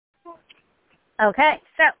Okay,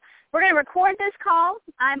 so we're going to record this call.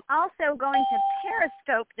 I'm also going to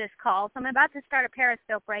Periscope this call. So I'm about to start a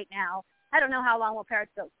Periscope right now. I don't know how long we'll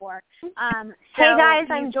Periscope for. Hey guys,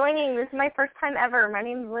 I'm joining. This is my first time ever. My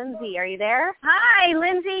name's Lindsay. Are you there? Hi,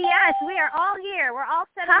 Lindsay. Yes, we are all here. We're all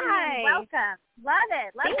set up. Welcome. Love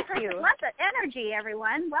it. Thank you. Love the energy,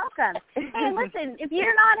 everyone. Welcome. Hey, listen, if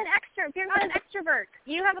you're not an extrovert,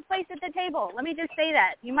 you have a place at the table. Let me just say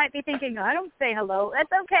that. You might be thinking, I don't say hello.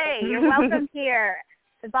 That's okay. You're welcome here.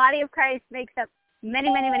 The body of Christ makes up many,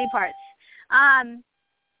 many, many parts.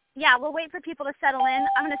 Yeah, we'll wait for people to settle in.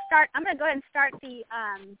 I'm going to go ahead and start the,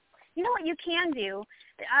 you know what you can do?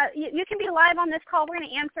 You can be live on this call. We're going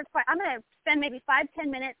to answer, I'm going to spend maybe 5-10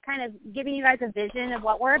 minutes kind of giving you guys a vision of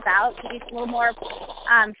what we're about, to be a little more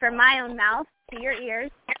from my own mouth to your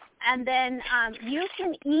ears. And then you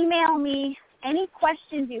can email me any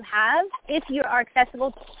questions you have if you are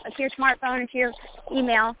accessible to your smartphone or to your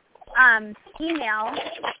email.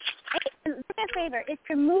 Do me a favor, if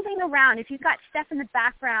you're moving around, if you've got stuff in the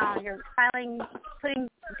background, you're putting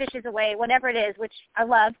dishes away, whatever it is, which I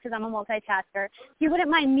love because I'm a multitasker, you wouldn't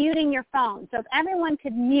mind muting your phone. So if everyone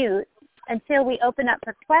could mute until we open up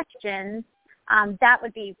for questions, that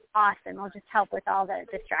would be awesome. It'll just help with all the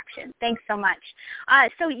distractions. Thanks so much.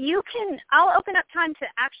 So I'll open up time to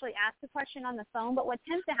actually ask the question on the phone, but what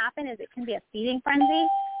tends to happen is it can be a feeding frenzy.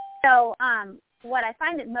 So what I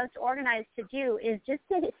find it most organized to do is just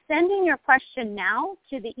sending your question now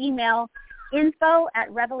to the email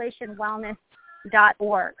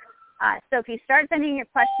info@revelationwellness.org. So if you start sending your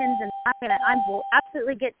questions, and I will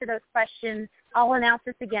absolutely get to those questions. I'll announce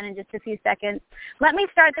this again in just a few seconds. Let me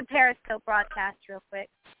start the Periscope broadcast real quick.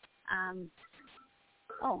 I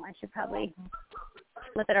should probably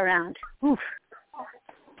flip it around. Oof.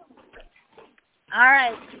 All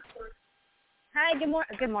right. Hi, good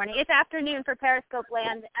morning. It's afternoon for Periscope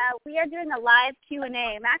land. We are doing a live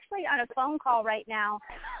Q&A. I'm actually on a phone call right now.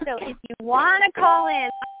 So if you want to call in,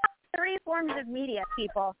 3 forms of media,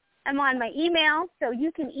 people. I'm on my email, so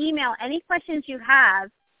you can email any questions you have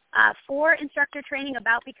for instructor training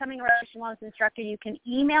about becoming a Revelation Wellness instructor. You can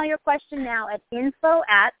email your question now at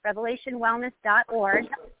info@revelationwellness.org,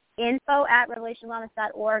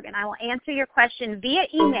 info@revelationwellness.org, and I will answer your question via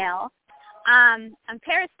email. I'm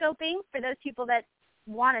Periscoping for those people that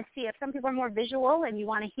want to see. If some people are more visual and you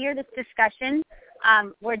want to hear this discussion,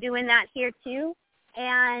 we're doing that here too.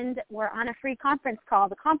 And we're on a free conference call.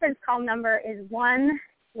 The conference call number is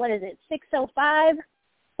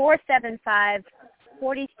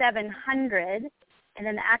 605-475-4700. And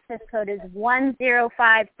then the access code is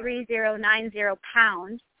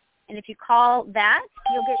 1053090#. And if you call that,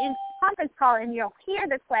 you'll get into the conference call and you'll hear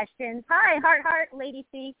the questions. Hi, heart, Lady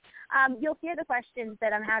C. You'll hear the questions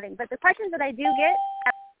that I'm having. But the questions that I do get,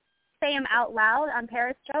 I say them out loud on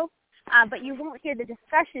Periscope, but you won't hear the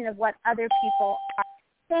discussion of what other people are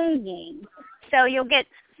saying. So you'll get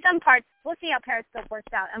some parts. We'll see how Periscope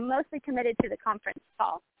works out. I'm mostly committed to the conference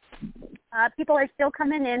call. People are still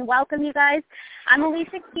coming in. Welcome, you guys. I'm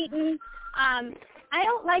Alicia Keaton. I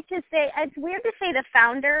don't like to say, it's weird to say the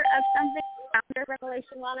founder of something, founder of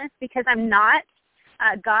Revelation Wellness, because I'm not.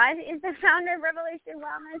 God is the founder of Revelation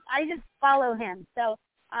Wellness. I just follow him. So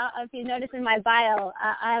if you notice in my bio,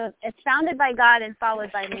 it's founded by God and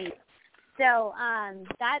followed by me. So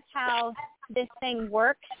that's how this thing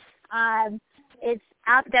works. It's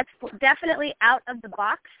definitely out of the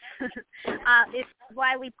box. It's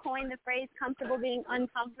why we coined the phrase comfortable being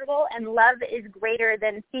uncomfortable, and love is greater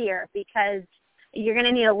than fear, because you're going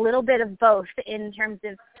to need a little bit of both in terms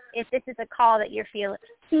of if this is a call that you're feeling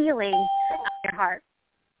in your heart.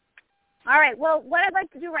 All right, well, what I'd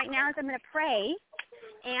like to do right now is I'm going to pray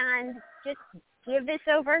and just give this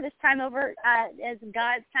time over as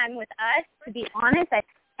God's time with us. To be honest,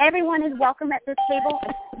 everyone is welcome at this table. I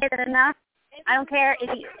can't say that enough. I don't care if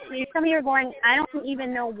some of you are going, I don't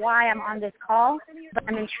even know why I'm on this call, but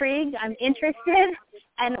I'm intrigued, I'm interested,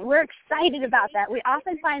 and we're excited about that. We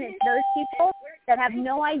often find it's those people that have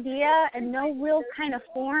no idea and no real kind of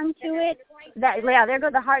form to it. There go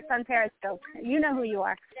the hearts on Periscope. You know who you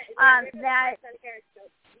are. That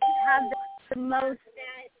have the most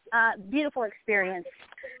beautiful experience.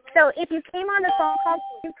 So if you came on the phone call,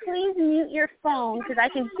 please mute your phone, because I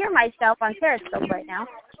can hear myself on Periscope right now.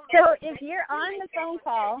 So if you're on the phone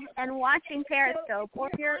call and watching Periscope, or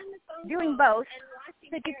if you're doing both,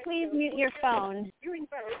 could you please mute your phone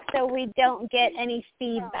so we don't get any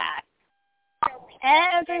feedback?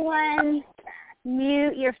 Everyone,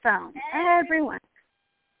 mute your phone. Everyone.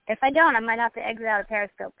 If I don't, I might have to exit out of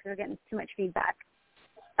Periscope because we're getting too much feedback.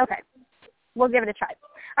 Okay. We'll give it a try.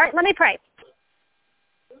 All right, let me pray.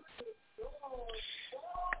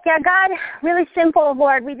 Yeah, God, really simple,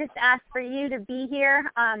 Lord. We just ask for you to be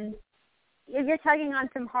here. You're tugging on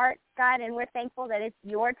some hearts, God, and we're thankful that it's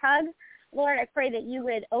your tug. Lord, I pray that you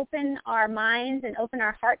would open our minds and open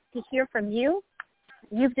our hearts to hear from you.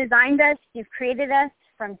 You've designed us. You've created us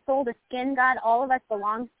from soul to skin, God. All of us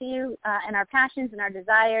belong to you, and our passions and our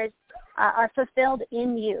desires are fulfilled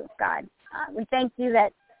in you, God. We thank you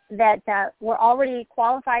that we're already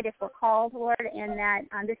qualified if we're called, Lord, and that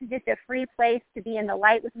this is just a free place to be in the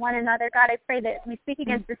light with one another. God, I pray that we speak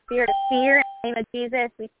against the spirit of fear in the name of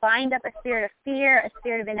Jesus. We bind up a spirit of fear, a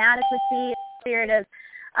spirit of inadequacy, a spirit of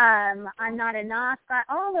I'm not enough, God,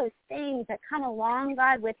 all those things that come along,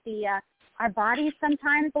 God, with our bodies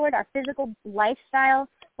sometimes, Lord, our physical lifestyle.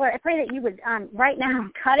 Lord, I pray that you would right now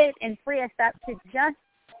cut it and free us up to just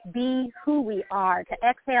be who we are, to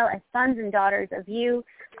exhale as sons and daughters of you,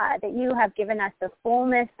 that you have given us the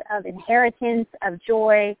fullness of inheritance, of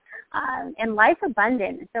joy, and life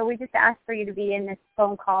abundant. So we just ask for you to be in this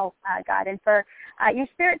phone call, God, and for your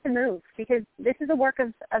spirit to move, because this is a work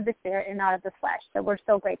of the spirit and not of the flesh. So we're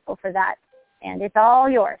so grateful for that. And it's all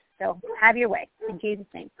yours. So have your way. In Jesus'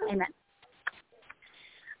 name, amen.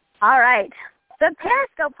 All right. The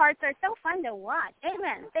Periscope parts are so fun to watch.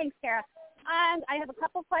 Amen. Thanks, Kara. I have a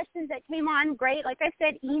couple questions that came on. Great. Like I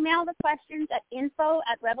said, email the questions at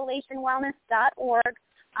info@revelationwellness.org,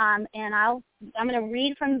 and I'm going to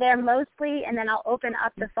read from there mostly, and then I'll open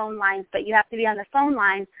up the phone lines. But you have to be on the phone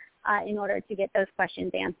line in order to get those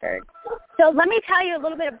questions answered. So let me tell you a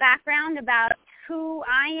little bit of background about who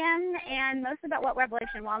I am, and most about what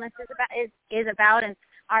Revelation Wellness is about, and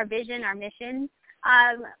our vision, our mission.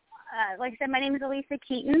 Like I said, my name is Elisa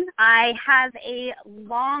Keaton. I have a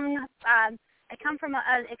long, I come from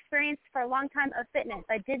an experience for a long time of fitness.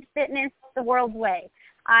 I did fitness the world's way.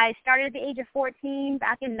 I started at the age of 14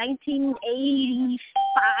 back in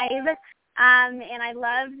 1985, and I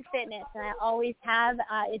loved fitness, and I always have.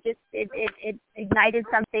 It ignited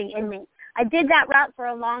something in me. I did that route for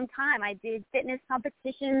a long time. I did fitness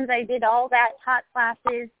competitions. I did all that, taught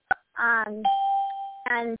classes, and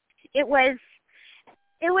it was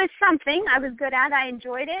something I was good at. I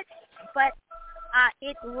enjoyed it, but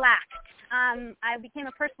it lacked. I became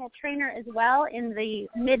a personal trainer as well in the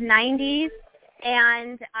mid-'90s,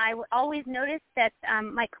 and I always noticed that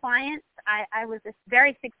my clients, I was a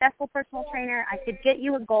very successful personal trainer. I could get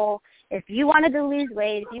you a goal. If you wanted to lose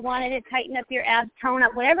weight, if you wanted to tighten up your abs, tone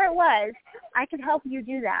up, whatever it was, I could help you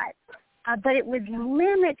do that. But it was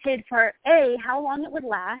limited for, A, how long it would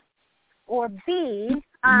last, or B,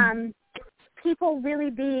 people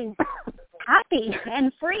really being happy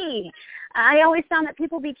and free. I always found that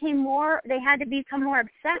people they had to become more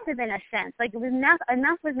obsessive in a sense. Like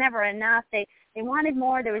enough was never enough. They wanted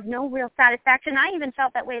more. There was no real satisfaction. I even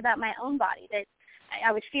felt that way about my own body, that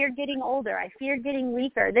I would fear getting older. I feared getting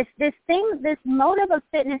weaker. This motive of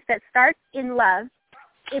fitness that starts in love,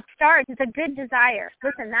 it's a good desire.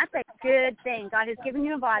 Listen, that's a good thing. God has given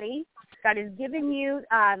you a body. God has given you,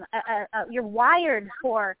 you're wired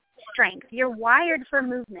for strength. You're wired for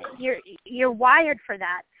movement. You're wired for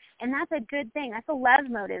that. And that's a good thing. That's a love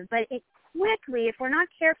motive. But it quickly, if we're not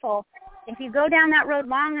careful, if you go down that road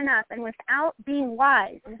long enough and without being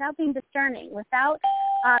wise, without being discerning, without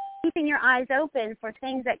keeping your eyes open for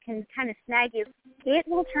things that can kind of snag you, it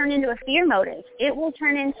will turn into a fear motive. It will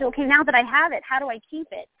turn into, okay, now that I have it, how do I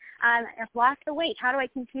keep it? I've lost the weight. How do I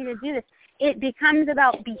continue to do this? It becomes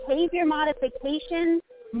about behavior modification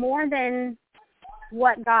more than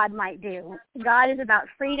what God might do. God is about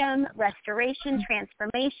freedom, restoration,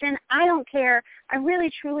 transformation. I don't care. I really,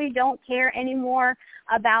 truly don't care anymore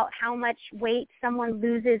about how much weight someone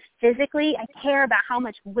loses physically. I care about how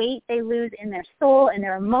much weight they lose in their soul and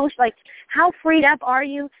their emotion. Like, how freed up are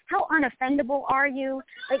you? How unoffendable are you?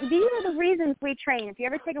 Like, these are the reasons we train. If you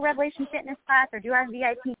ever take a Revelation Fitness class or do our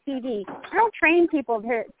VIP TV, I don't train people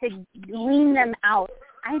to lean them out.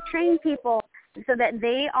 I train people so that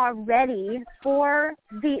they are ready for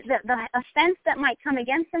the offense that might come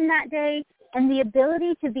against them that day, and the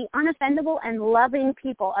ability to be unoffendable and loving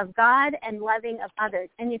people of God and loving of others.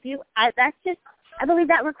 And I believe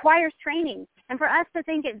that requires training. And for us to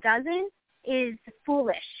think it doesn't is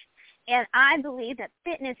foolish. And I believe that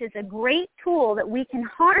fitness is a great tool that we can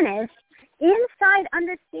harness inside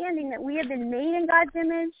understanding that we have been made in God's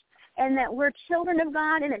image, and that we're children of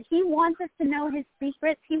God, and that He wants us to know His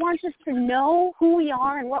secrets. He wants us to know who we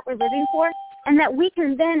are and what we're living for, and that we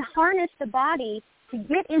can then harness the body to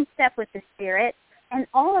get in step with the Spirit, and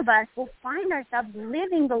all of us will find ourselves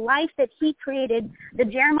living the life that He created, the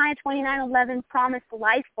Jeremiah 29:11 promised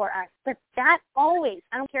life for us. But that always,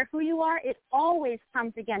 I don't care who you are, it always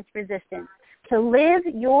comes against resistance. To live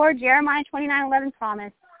your Jeremiah 29:11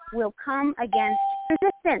 promise will come against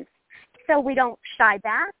resistance. So we don't shy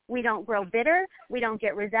back, we don't grow bitter, we don't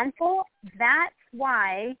get resentful. That's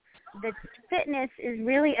why the fitness is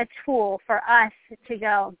really a tool for us to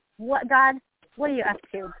go, what, God, what are you up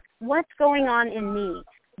to? What's going on in me?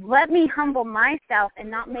 Let me humble myself and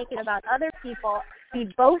not make it about other people, be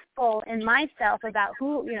boastful in myself about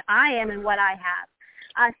who I am and what I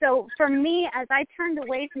have. So for me, as I turned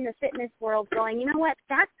away from the fitness world going, you know what,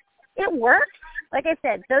 it works. Like I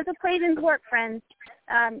said, those equations work, friends.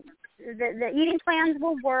 The eating plans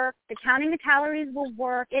will work. The counting the calories will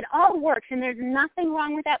work. It all works, and there's nothing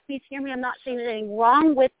wrong with that. Please hear me. I'm not saying there's anything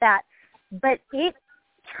wrong with that, but it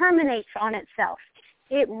terminates on itself.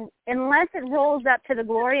 Unless it rolls up to the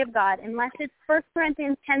glory of God, unless it's 1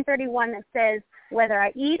 Corinthians 10:31 that says, whether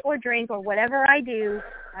I eat or drink or whatever I do,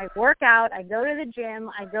 I work out, I go to the gym,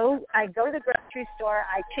 I go to the grocery store,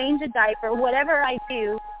 I change a diaper, whatever I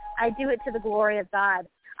do it to the glory of God.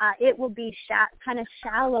 It will be kind of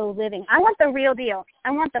shallow living. I want the real deal.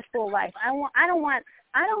 I want the full life. I don't want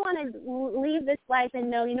to leave this life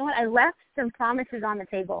and know, you know what, I left some promises on the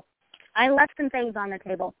table. I left some things on the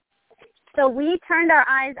table. So we turned our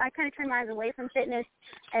eyes, I kind of turned my eyes away from fitness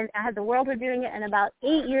and as the world was doing it. And about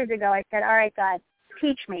 8 years ago, I said, all right, God,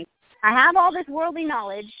 teach me. I have all this worldly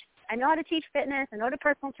knowledge. I know how to teach fitness. I know the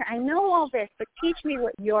personal training. I know all this, but teach me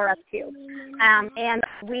what you're up to. And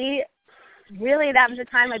really, that was the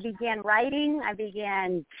time I began writing. I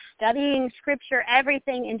began studying scripture,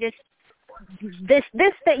 everything, and just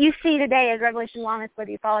this that you see today as Revelation Wellness,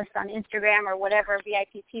 whether you follow us on Instagram or whatever,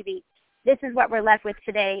 VIP TV, this is what we're left with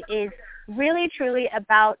today, is really, truly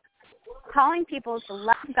about calling people to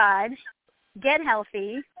love God, get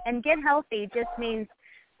healthy, and get healthy just means,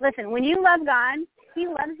 listen, when you love God, he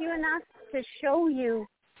loves you enough to show you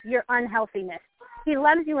your unhealthiness. He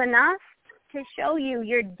loves you enough to show you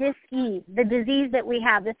your dis-ease, the disease that we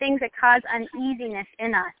have, the things that cause uneasiness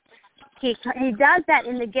in us. He does that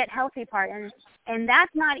in the get healthy part, and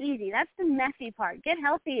that's not easy. That's the messy part. Get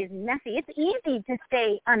healthy is messy. It's easy to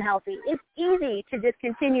stay unhealthy. It's easy to just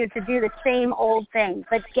continue to do the same old thing.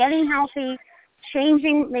 But getting healthy,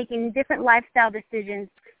 changing, making different lifestyle decisions,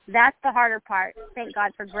 that's the harder part. Thank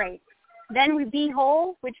God for grace. Then we be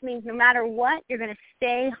whole, which means no matter what, you're going to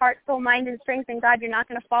stay heart, soul, mind, and strength in God. You're not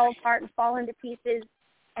going to fall apart and fall into pieces.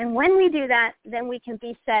 And when we do that, then we can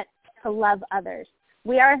be set to love others.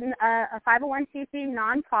 We are a 501c3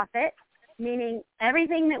 nonprofit, meaning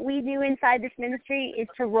everything that we do inside this ministry is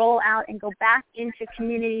to roll out and go back into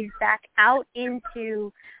communities, back out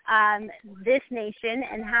into this nation.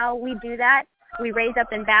 And how we do that, we raise up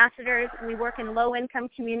ambassadors. We work in low-income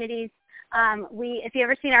communities. If you've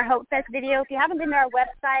ever seen our Hope Fest video, if you haven't been to our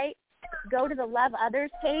website, go to the Love Others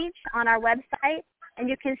page on our website, and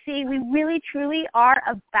you can see we really, truly are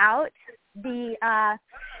about the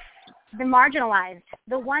marginalized,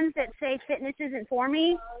 the ones that say fitness isn't for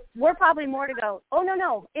me. We're probably more to go, oh,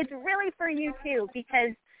 no, it's really for you too,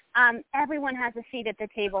 because everyone has a seat at the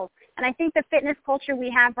table. And I think the fitness culture we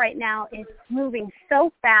have right now is moving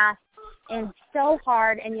so fast and so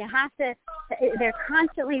hard, and they're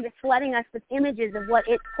constantly flooding us with images of what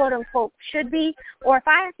it, quote unquote, should be. Or if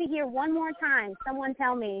I have to hear one more time someone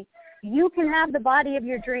tell me, you can have the body of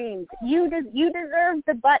your dreams, you deserve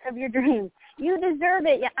the butt of your dreams, you deserve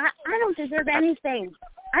it. I don't deserve anything.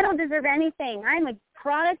 I don't deserve anything. I'm a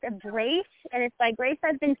product of grace, and it's by grace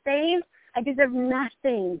I've been saved. I deserve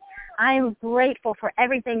nothing. I am grateful for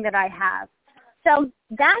everything that I have. So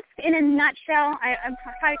that's in a nutshell. I'm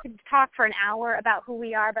probably could talk for an hour about who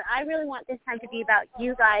we are, but I really want this time to be about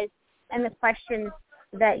you guys and the questions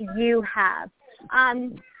that you have.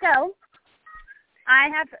 So I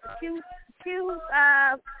have two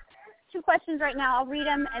questions right now. I'll read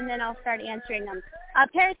them, and then I'll start answering them.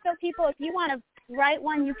 Periscope people, if you want to write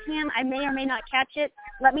one, you can. I may or may not catch it.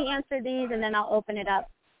 Let me answer these, and then I'll open it up.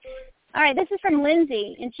 All right, this is from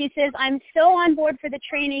Lindsay, and she says, I'm so on board for the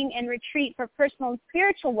training and retreat for personal and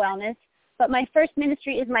spiritual wellness, but my first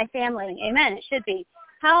ministry is my family. Amen, it should be.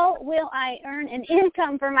 How will I earn an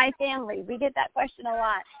income for my family? We get that question a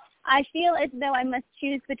lot. I feel as though I must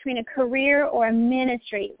choose between a career or a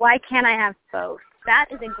ministry. Why can't I have both? That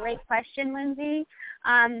is a great question, Lindsay.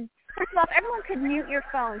 First of all, if everyone could mute your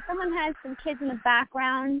phone. Someone has some kids in the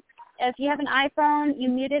background. If you have an iPhone, you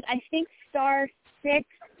mute it. I think *6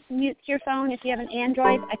 mutes your phone if you have an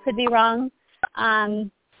Android. I could be wrong. Does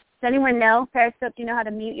anyone know? Periscope, do you know how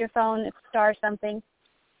to mute your phone? It's * something.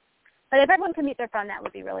 But if everyone can mute their phone, that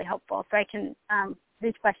would be really helpful, so I can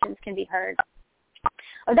these questions can be heard.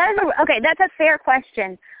 Oh, that's a fair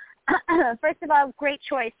question. First of all, great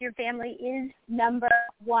choice. Your family is number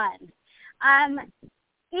one.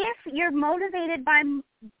 If you're motivated by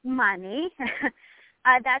money.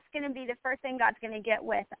 That's going to be the first thing God's going to get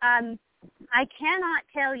with. I cannot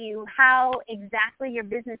tell you how exactly your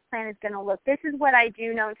business plan is going to look. This is what I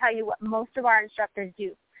do know and tell you what most of our instructors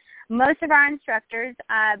do. Most of our instructors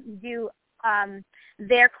do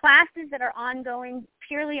their classes that are ongoing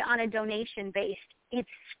purely on a donation base. It's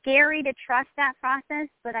scary to trust that process,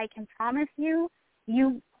 but I can promise you,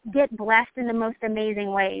 you get blessed in the most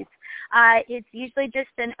amazing ways. It's usually just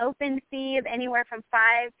an open fee of anywhere from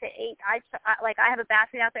 5 to 8. I have a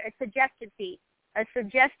basket out there, a suggested fee. A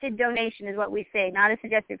suggested donation is what we say, not a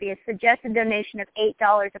suggested fee. A suggested donation of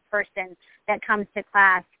 $8 a person that comes to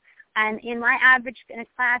class. And in my average in a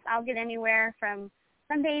class, I'll get anywhere from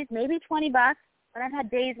some days maybe $20, but I've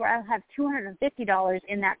had days where I'll have $250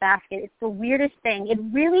 in that basket. It's the weirdest thing. It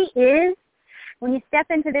really is. When you step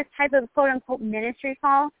into this type of quote-unquote ministry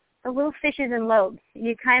call, the little fishes and loaves.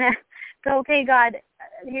 You kind of go, okay, God,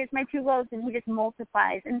 here's my 2 loaves, and he just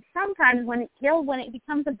multiplies. And sometimes when it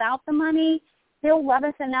becomes about the money, he'll love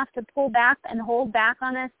us enough to pull back and hold back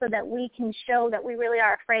on us so that we can show that we really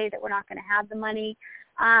are afraid that we're not going to have the money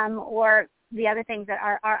or the other things that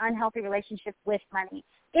are our unhealthy relationships with money.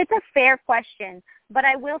 It's a fair question, but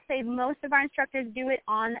I will say most of our instructors do it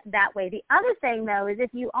on that way. The other thing, though, is if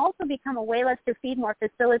you also become a Way Less to Feed More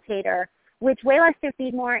facilitator, which Way Less to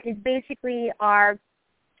Feed More is basically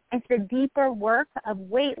it's the deeper work of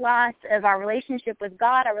weight loss, of our relationship with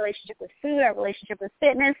God, our relationship with food, our relationship with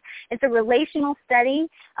fitness. It's a relational study,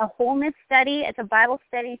 a wholeness study. It's a Bible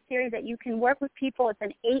study series that you can work with people. It's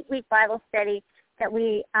an 8-week Bible study that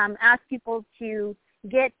we ask people to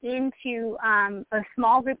get into a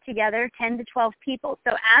small group together, 10 to 12 people.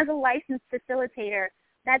 So as a licensed facilitator,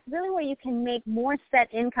 that's really where you can make more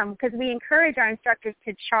set income because we encourage our instructors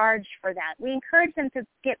to charge for that. We encourage them to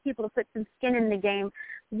get people to put some skin in the game.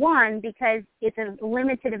 One, because it's a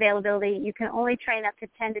limited availability. You can only train up to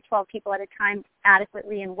 10 to 12 people at a time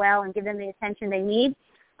adequately and well and give them the attention they need.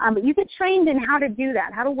 But you get trained in how to do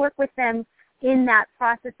that, how to work with them in that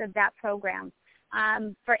process of that program.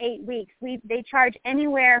 For 8 weeks. They charge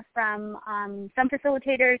anywhere from some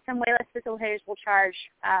facilitators, some Way Less facilitators will charge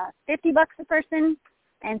 $50 a person,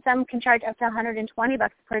 and some can charge up to $120 a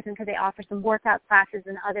person because they offer some workout classes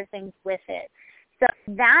and other things with it. So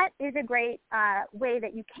that is a great way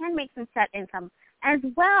that you can make some set income, as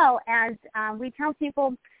well as we tell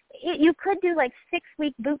people you could do like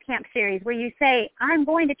 6-week boot camp series where you say, I'm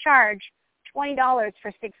going to charge $20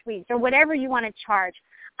 for 6 weeks or whatever you want to charge.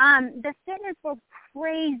 The fitness world's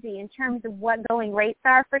crazy in terms of what going rates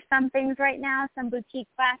are for some things right now, some boutique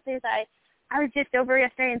classes. I was just over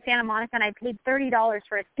yesterday in Santa Monica, and I paid $30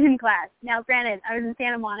 for a spin class. Now, granted, I was in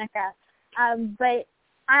Santa Monica, but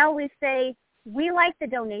I always say we like the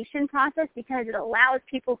donation process because it allows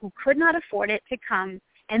people who could not afford it to come,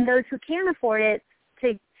 and those who can afford it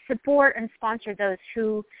to support and sponsor those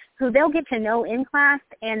who they'll get to know in class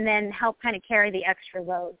and then help kind of carry the extra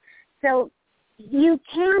load. So you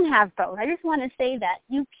can have both. I just want to say that.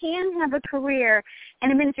 You can have a career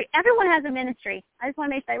and a ministry. Everyone has a ministry. I just want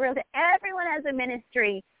to make that real. Everyone has a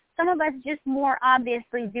ministry. Some of us just more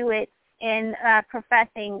obviously do it in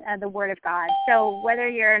professing the Word of God. So whether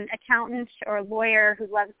you're an accountant or a lawyer who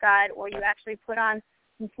loves God, or you actually put on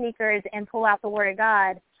some sneakers and pull out the Word of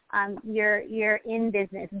God, you're in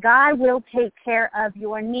business. God will take care of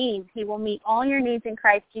your needs. He will meet all your needs in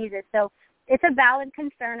Christ Jesus. So it's a valid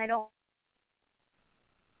concern.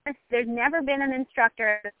 There's never been an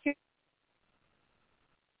instructor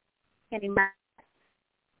anymore.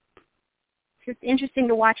 It's just interesting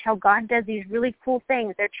to watch how God does these really cool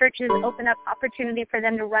things. Their churches open up opportunity for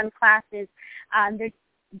them to run classes. There's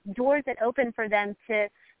doors that open for them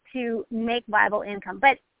to make Bible income.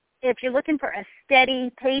 But if you're looking for a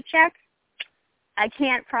steady paycheck, I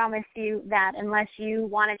can't promise you that unless you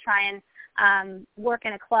want to try and work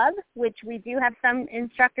in a club, which we do have some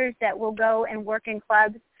instructors that will go and work in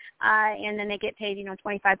clubs. And then they get paid,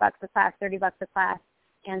 $25 a class, $30 a class,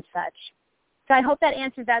 and such. So I hope that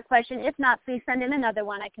answers that question. If not, please send in another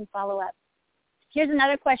one. I can follow up. Here's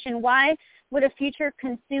another question. Why would a future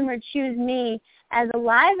consumer choose me as a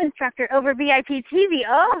live instructor over VIP TV?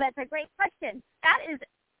 Oh, that's a great question. That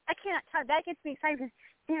gets me excited because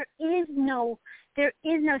there is no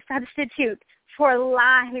substitute for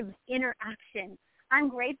live interaction. I'm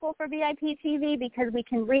grateful for VIP TV because we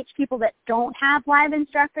can reach people that don't have live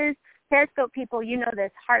instructors. Periscope people, you know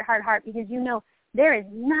this, heart, because you know there is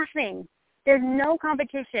nothing. There's no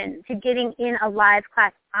competition to getting in a live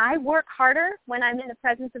class. I work harder when I'm in the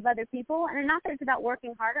presence of other people, and not that it's about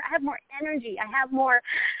working harder. I have more energy.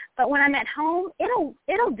 But when I'm at home,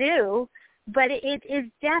 it'll do. but it is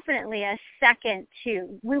definitely a second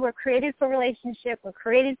to. We were created for relationship. We're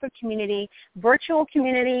created for community. Virtual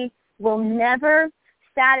community will never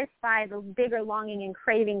satisfy the bigger longing and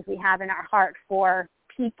cravings we have in our heart for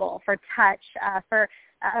people, for touch, for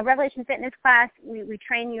a Revelation Fitness class. We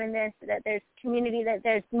train you in this, that there's community, that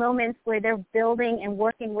there's moments where they're building and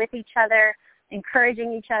working with each other,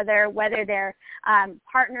 encouraging each other, whether they're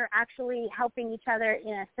partner actually helping each other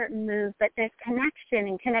in a certain move, but there's connection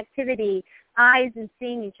and connectivity, eyes and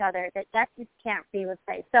seeing each other, that just can't be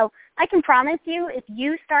replaced. So I can promise you, if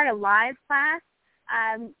you start a live class,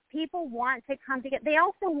 people want to come together. They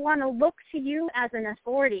also want to look to you as an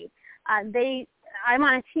authority. I'm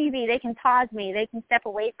on a TV. They can pause me. They can step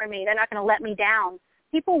away from me. They're not going to let me down.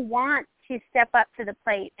 People want to step up to the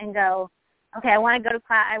plate and go, okay, I want to go to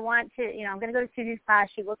class. I'm going to go to Susie's class.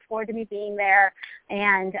 She looks forward to me being there,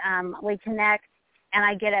 and we connect. And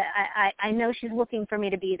I know she's looking for me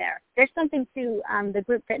to be there. There's something to the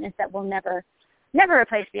group fitness that will never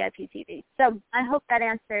replace VIP TV. So I hope that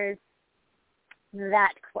answers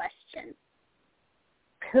that question.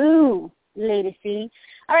 Cool, Lady C.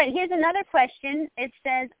 All right, here's another question. It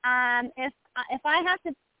says, if I have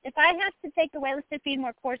to take the Weightless to Feed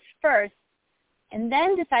More course first and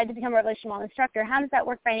then decide to become a Revelation Wellness instructor, how does that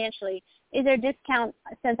work financially? Is there a discount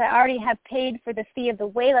since I already have paid for the fee of the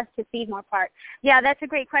Weightless to Feed More part? Yeah, that's a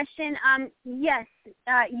great question. Yes,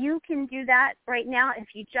 you can do that right now.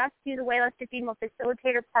 If you just do the Weightless to Feed More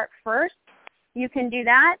facilitator part first, you can do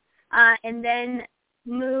that. And then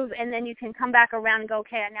move, and then you can come back around and go,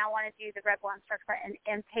 okay, I now want to do the Red Bull instructor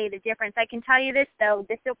and pay the difference. I can tell you this, though,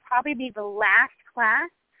 this will probably be the last class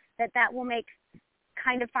that will make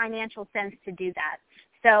kind of financial sense to do that.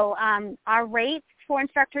 So our rates for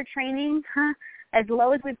instructor training, as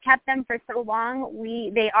low as we've kept them for so long,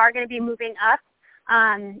 they are going to be moving up,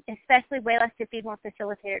 especially Weightless to Feed More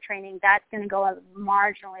facilitator training. That's going to go up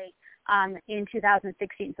marginally in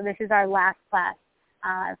 2016. So this is our last class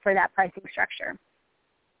for that pricing structure.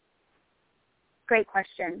 Great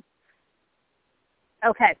question.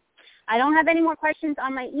 Okay. I don't have any more questions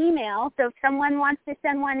on my email, so if someone wants to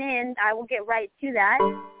send one in, I will get right to that.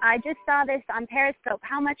 I just saw this on Periscope.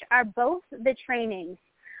 How much are both the trainings?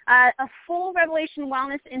 A full Revelation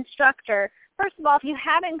Wellness instructor. First of all, if you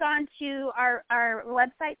haven't gone to our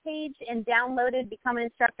website page and downloaded Become an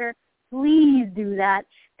Instructor, please do that.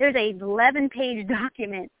 There's a 11-page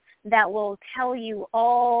document that will tell you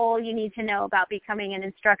all you need to know about becoming an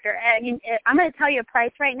instructor. I'm going to tell you a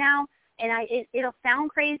price right now, and it'll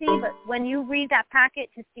sound crazy, but when you read that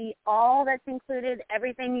packet to see all that's included,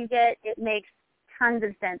 everything you get, it makes tons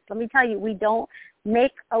of sense. Let me tell you, we don't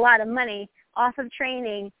make a lot of money off of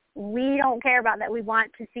training. We don't care about that. We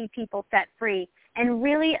want to see people set free. And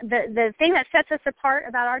really, the thing that sets us apart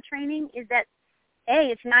about our training is that,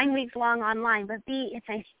 A, it's 9 weeks long online, but B, it's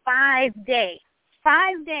a 5-day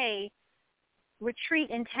retreat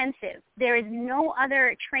intensive. There is no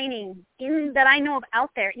other training that I know of out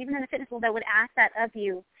there, even in the fitness world, that would ask that of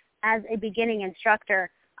you as a beginning instructor.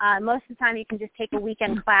 Most of the time you can just take a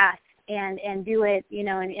weekend class and do it,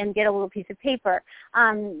 and get a little piece of paper.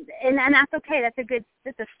 And that's okay. That's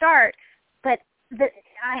a start. But the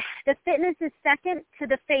fitness is second to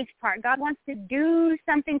the faith part. God wants to do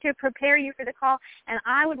something to prepare you for the call, and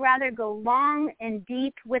I would rather go long and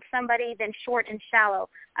deep with somebody than short and shallow.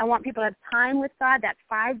 I want people to have time with God. That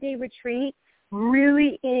 5-day retreat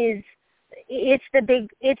really is, it's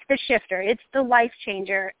the shifter. It's the life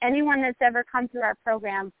changer. Anyone that's ever come through our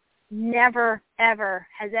program never, ever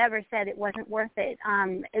has ever said it wasn't worth it.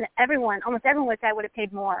 And almost everyone would say I would have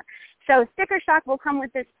paid more. So sticker shock will come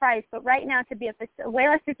with this price, but right now to be a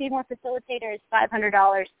Weightless to Feed More facilitator is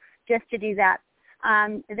 $500 just to do that.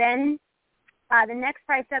 Then the next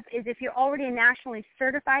price up is if you're already a nationally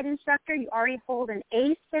certified instructor, you already hold an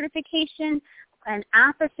ACE certification, an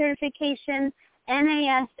APA certification,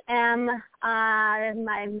 NASM,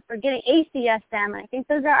 I'm forgetting ACSM. I think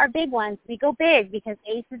those are our big ones. We go big because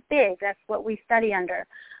ACE is big. That's what we study under.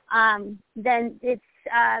 Then it's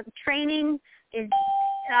training is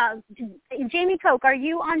Jamie Koch, are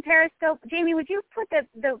you on Periscope? Jamie, would you put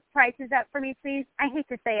the prices up for me, please? I hate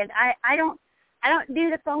to say it. I don't do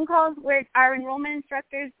the phone calls where our enrollment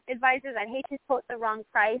instructors, advisors. I hate to quote the wrong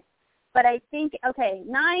price, but I think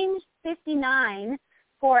 $959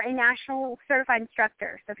 for a national certified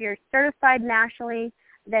instructor. So if you're certified nationally,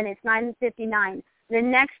 then it's $959. The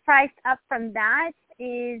next price up from that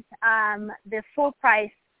is the full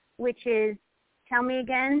price, which is, tell me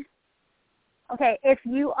again. Okay, if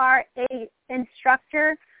you are an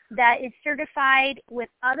instructor that is certified with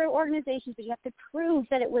other organizations, but you have to prove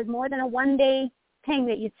that it was more than a one-day thing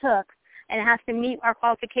that you took, and it has to meet our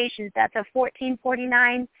qualifications. That's a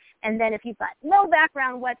 $14.49, and then if you've got no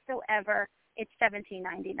background whatsoever, it's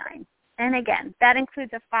 $17.99. And again, that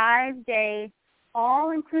includes a 5-day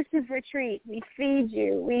all-inclusive retreat. We feed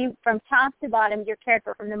you. From top to bottom, you're cared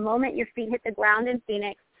for from the moment your feet hit the ground in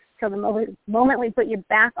Phoenix till the moment we put you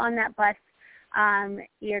back on that bus.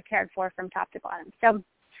 You're cared for from top to bottom. So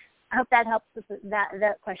I hope that helps with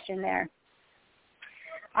that question there.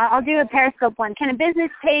 I'll do a Periscope one. Can a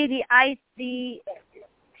business pay to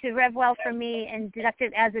RevWell for me and deduct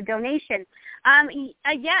it as a donation?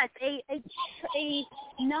 Yes, a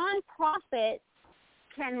nonprofit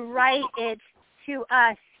can write it to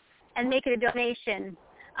us and make it a donation.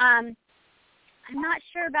 I'm not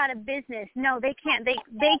sure about a business. No, they can't. They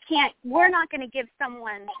can't. We're not going to give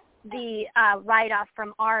someone the write-off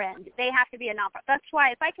from our end. They have to be a nonprofit. That's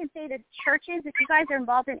why if I can say to churches, if you guys are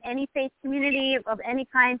involved in any faith community of any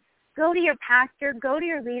kind, go to your pastor, go to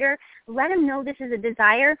your leader, let them know this is a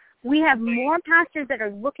desire. We have more pastors that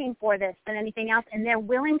are looking for this than anything else, and they're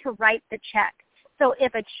willing to write the check. So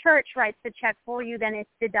if a church writes the check for you, then it's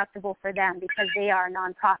deductible for them because they are a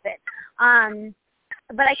nonprofit.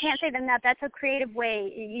 But I can't say them that. That's a creative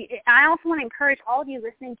way. I also want to encourage all of you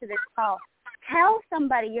listening to this call, tell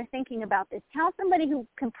somebody you're thinking about this. Tell somebody who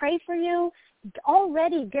can pray for you.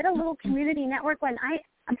 Already get a little community network when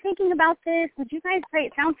I'm thinking about this. Would you guys pray?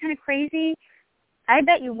 It sounds kind of crazy. I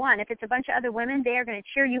bet you if it's a bunch of other women, they are going to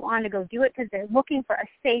cheer you on to go do it because they're looking for a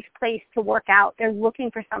safe place to work out. They're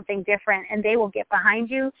looking for something different, and they will get behind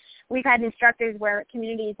you. We've had instructors where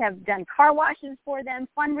communities have done car washes for them,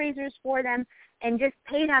 fundraisers for them, and just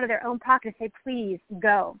paid out of their own pocket to say, please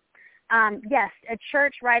go. Yes, a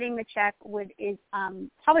church writing the check is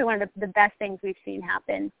probably one of the best things we've seen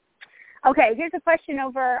happen. Okay, here's a question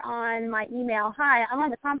over on my email. Hi, I'm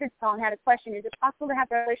on the conference call and had a question. Is it possible to have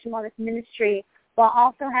Revelation Wellness Ministry while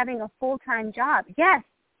also having a full-time job? Yes,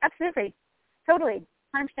 absolutely, totally,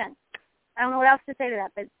 100%. I don't know what else to say to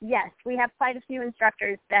that, but yes, we have quite a few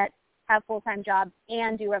instructors that have full-time jobs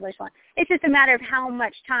and do Revelation Wellness. It's just a matter of how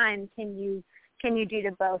much time can you do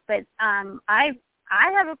to both. But I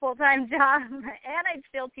have a full-time job, and I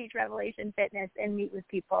still teach Revelation Fitness and meet with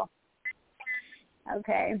people.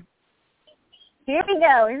 Okay. Here we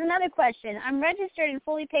go. Here's another question. I'm registered and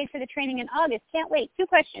fully paid for the training in August. Can't wait. 2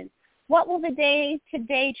 questions. What will the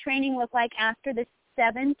day-to-day training look like after the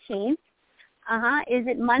 17th? Is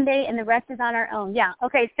it Monday and the rest is on our own? Yeah.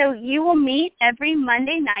 Okay, so you will meet every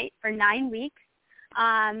Monday night for 9 weeks.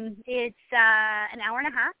 It's an hour and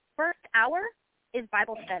a half. First hour is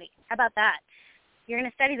Bible study. How about that? You're going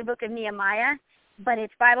to study the book of Nehemiah, but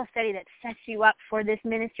it's Bible study that sets you up for this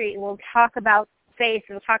ministry. We'll talk about faith.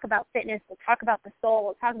 We'll talk about fitness. We'll talk about the soul.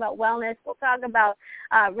 We'll talk about wellness. We'll talk about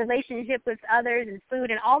relationship with others and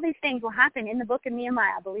food, and all these things will happen in the book of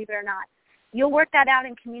Nehemiah, believe it or not. You'll work that out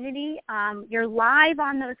in community. You're live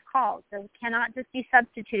on those calls, so it cannot just be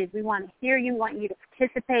substituted. We want to hear you. We want you to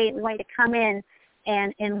participate. We want you to come in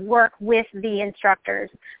and work with the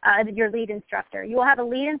instructors, your lead instructor. You will have a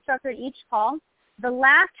lead instructor each call. The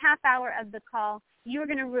last half hour of the call, you're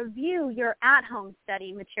going to review your at-home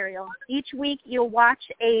study material. Each week you'll watch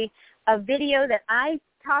a video that I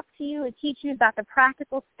talk to you and teach you about the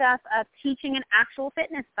practical stuff of teaching an actual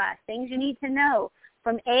fitness class, things you need to know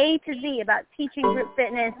from A to Z about teaching group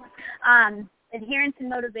fitness, adherence and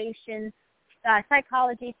motivation,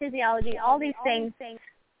 psychology, physiology, all these things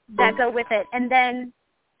that go with it. And then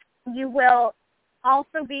you will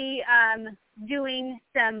also be doing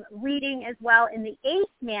some reading as well in the ACE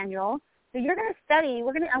manual. So you're going to study.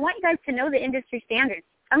 I want you guys to know the industry standards.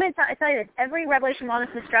 I'm going to tell you this. Every Revelation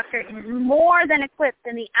Wellness instructor is more than equipped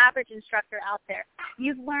than the average instructor out there.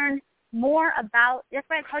 You've learned more about, that's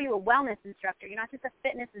why I call you a wellness instructor. You're not just a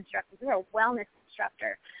fitness instructor. You're a wellness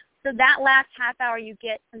instructor. So that last half hour, you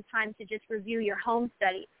get some time to just review your home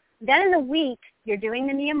study. Then in the week, you're doing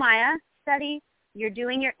the Nehemiah study. You're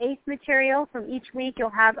doing your ACE material from each week. You'll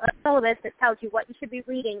have a syllabus that tells you what you should be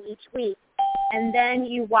reading each week. And then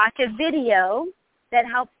you watch a video that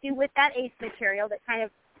helps you with that ACE material that kind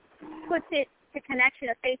of puts it to connection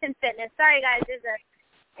of faith and fitness. Sorry, guys, there's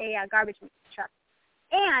a garbage truck.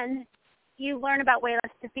 And you learn about ways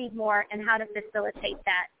to feed more and how to facilitate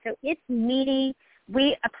that. So it's meaty.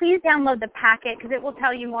 Please download the packet because it will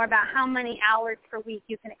tell you more about how many hours per week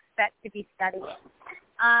you can expect to be studying.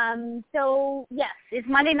 So, yes, it's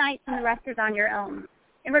Monday nights and the rest is on your own.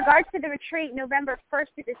 In regards to the retreat, November 1st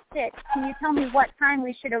to the 6th, can you tell me what time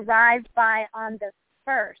we should arrive by on the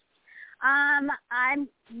 1st? I'm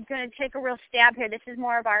going to take a real stab here. This is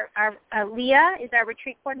more of our Leah is our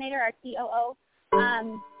retreat coordinator, our COO.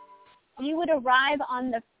 you would arrive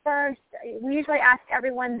on the 1st. We usually ask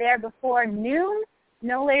everyone there before noon,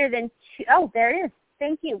 no later than 2. Oh, there it is.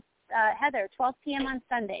 Thank you, Heather. 12 p.m. on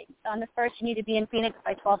Sunday. On the 1st, you need to be in Phoenix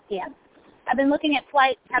by 12 p.m. I've been looking at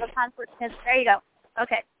flights, have a conflict. There you go.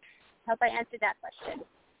 Okay. Hope I answered that question.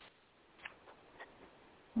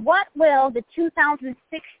 What will the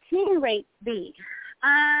 2016 rates be?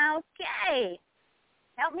 Okay.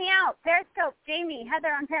 Help me out. Periscope, Jamie,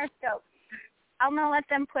 Heather on Periscope. I'm going to let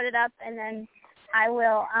them put it up, and then I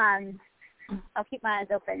will, I'll keep my eyes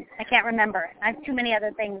open. I can't remember. I have too many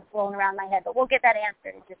other things rolling around my head, but we'll get that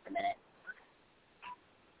answered in just a minute.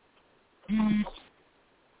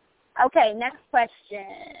 Okay, next question.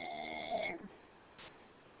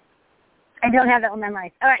 I don't have that one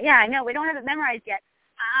memorized. All right, yeah, I know. We don't have it memorized yet.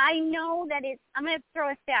 I know that it's, I'm going to throw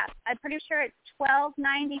a stat. I'm pretty sure it's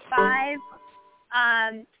 $12.95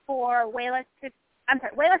 for Wayless 50. I'm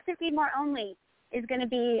sorry, Wayless 50 more only is going to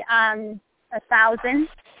be $1,000,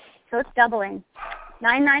 so it's doubling.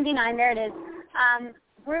 $9.99, there it is.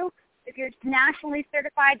 Group, if you're nationally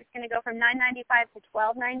certified, it's going to go from $9.95 to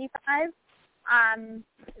 $12.95.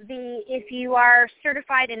 If you are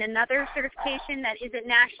certified in another certification that isn't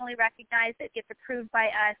nationally recognized, that gets approved by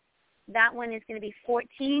us, that one is going to be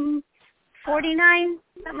 $14.49,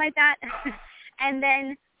 something like that. And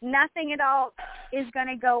then nothing at all is going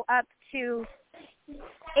to go up to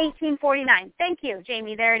 $18.49. Thank you,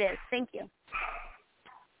 Jamie. There it is. Thank you.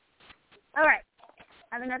 All right.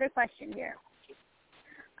 I have another question here.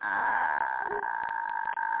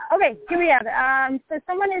 Okay, here we have it. So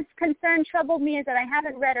someone is concerned, troubled me, is that I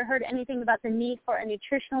haven't read or heard anything about the need for a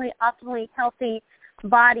nutritionally, optimally healthy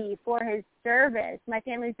body for his service. My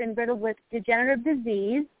family's been riddled with degenerative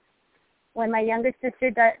disease. When my youngest sister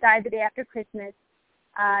died the day after Christmas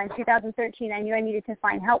in 2013, I knew I needed to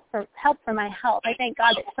find help for my health. I thank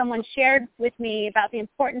God that someone shared with me about the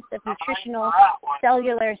importance of nutritional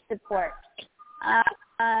cellular support.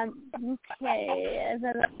 Okay, as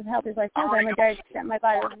a health is like I'm a diet that my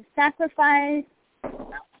body will sacrifice.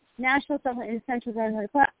 National Supplement Essentials.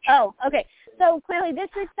 Oh, okay. So clearly this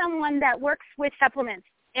is someone that works with supplements,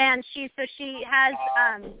 and she has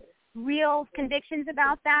real convictions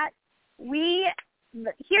about that.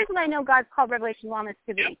 Here's what I know God's called Revelation Wellness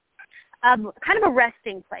to be. Kind of a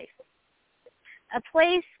resting place. A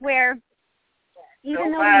place where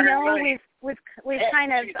even though we know we've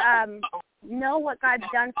kind of know what God's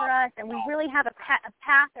done for us, and we really have a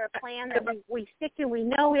path or a plan that we stick to, we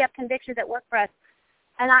know we have convictions that work for us.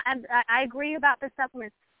 And I agree about the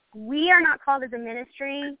supplements. We are not called as a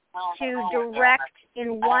ministry to direct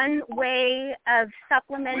in one way of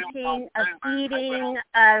supplementing, of feeding,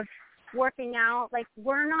 of working out. Like,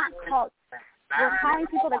 we're not called. We're calling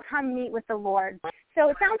people to come meet with the Lord. So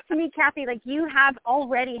it sounds to me, Kathy, like you have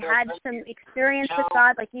already had some experience with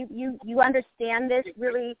God. Like you understand this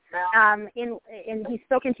really, and He's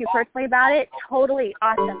spoken to you personally about it. Totally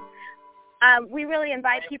awesome. We really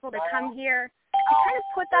invite people to come here to kind of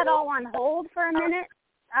put that all on hold for a minute,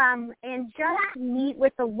 and just meet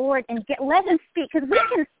with the Lord and let Him speak. Because we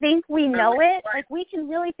can think we know it. Like, we can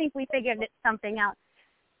really think we figured something out.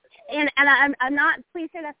 And I'm not, please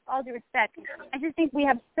say that's all due respect. I just think we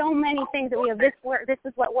have so many things that we have, this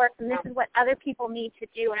is what works, and this is what other people need to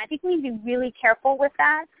do. And I think we need to be really careful with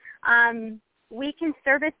that. We can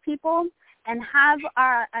service people and have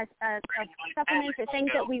supplements or things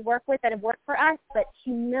that we work with that have worked for us, but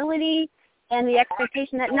humility and the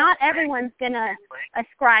expectation that not everyone's going to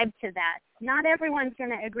ascribe to that. Not everyone's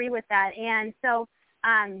going to agree with that. And so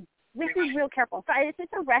we have to be real careful. So it's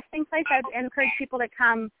just a resting place. I encourage people to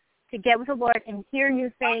come to get with the Lord and hear new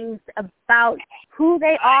things about who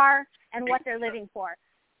they are and what they're living for.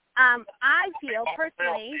 I feel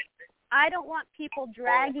personally, I don't want people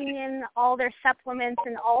dragging in all their supplements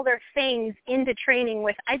and all their things into training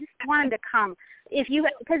with. I just want them to come.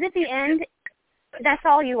 Because at the end, that's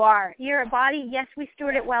all you are. You're a body. Yes, we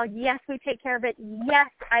steward it well. Yes, we take care of it. Yes,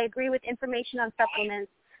 I agree with information on supplements.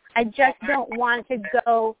 I just don't want to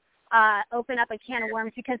go open up a can of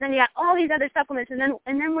worms, because then you got all these other supplements, and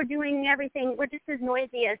then we're doing everything. We're just as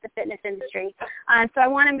noisy as the fitness industry. So I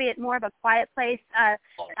want to be at more of a quiet place. What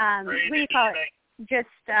do you call it? Just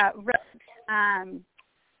that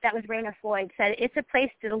was Raina Floyd said it's a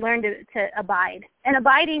place to learn to abide. And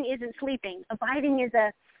abiding isn't sleeping. Abiding is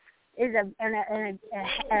a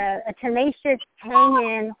tenacious hang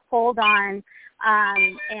in, hold on,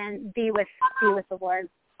 and be with the Lord.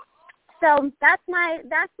 So that's my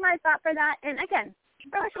thought for that. And again,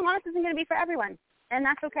 Revelation Wellness isn't going to be for everyone, and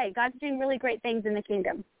that's okay. God's doing really great things in the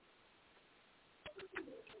kingdom.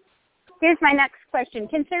 Here's my next question.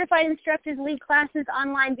 Can certified instructors lead classes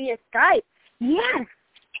online via Skype? Yes.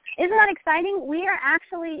 Isn't that exciting? We are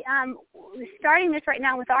actually starting this right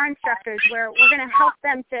now with our instructors, where we're going to help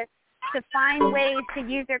them to find ways to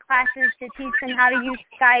use their classes, to teach them how to use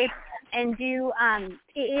Skype and do.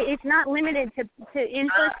 It's not limited to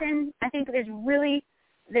in-person. I think there's really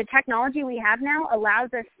the technology we have now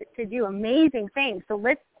allows us to do amazing things. So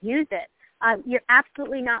let's use it. You're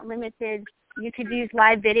absolutely not limited. You could use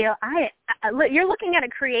live video. You're looking at a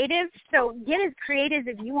creative, so get as creative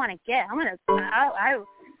as you want to get.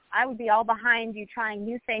 I would be all behind you trying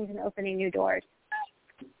new things and opening new doors.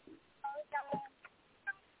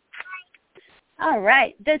 All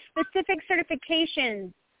right. The specific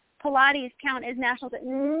certifications, Pilates count as national?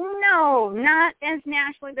 No, not as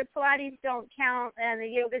nationally. The Pilates don't count and the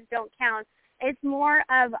yogas don't count. It's more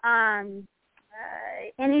of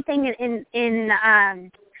anything in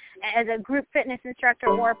as a group fitness instructor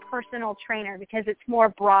or personal trainer, because it's more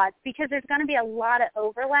broad, because there's going to be a lot of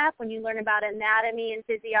overlap when you learn about anatomy and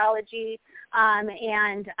physiology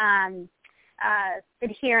and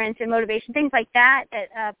adherence and motivation, things like that.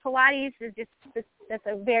 Pilates is that's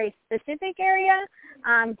a very specific area.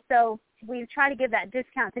 So we try to give that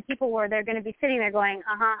discount to people where they're going to be sitting there going,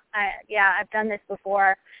 yeah, I've done this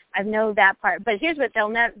before. I know that part. But here's what they'll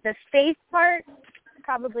know. The faith part,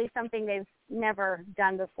 probably something they've never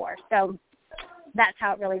done before. So that's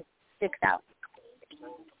how it really sticks out. You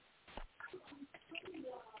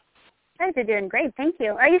guys are doing great. Thank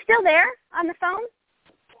you. Are you still there on the phone?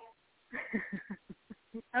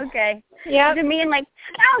 Okay. Yeah. Is it me and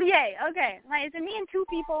oh, yay. Okay. Is it me and two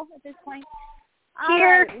people at this point?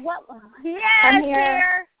 Here. Yes, I'm here.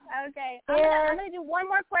 Here. Okay. I'm going to do one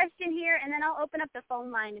more question here, and then I'll open up the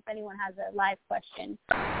phone line if anyone has a live question.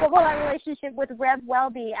 What will our relationship with Rev Well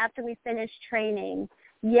be after we finish training?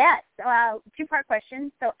 Yes. Two-part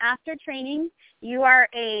question. So after training, you are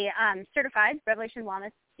a certified Revelation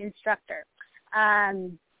Wellness instructor.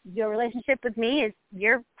 Your relationship with me is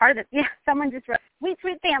you're part of someone just wrote,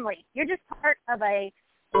 sweet family. You're just part of a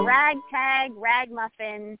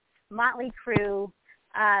ragmuffin, motley crew,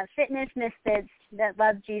 fitness misfits that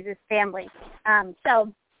love Jesus family.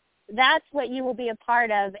 So that's what you will be a part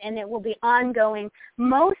of, and it will be ongoing.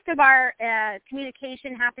 Most of our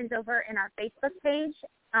communication happens over in our Facebook page.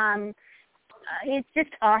 It's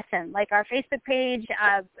just awesome. Like our Facebook page,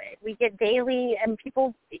 we get daily, and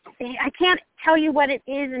people, I can't tell you what it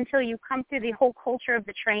is until you come through the whole culture of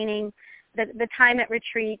the training, the time at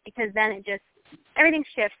retreat, because then everything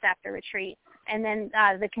shifts after retreat. And then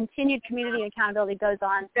the continued community and accountability goes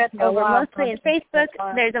on over mostly in Facebook.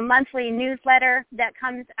 There's a monthly newsletter that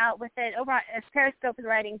comes out with it. Over as Periscope is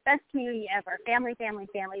writing, best community ever, family, family,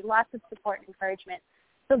 family, lots of support and encouragement.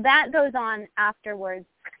 So that goes on afterwards.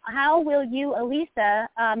 How will you, Elisa,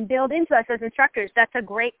 build into us as instructors? That's a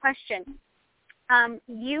great question.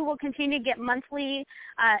 You will continue to get monthly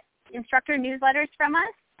instructor newsletters from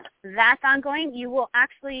us. That's ongoing. You will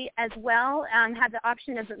actually as well have the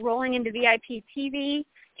option of rolling into VIP TV,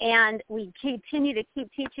 and we continue to keep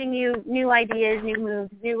teaching you new ideas, new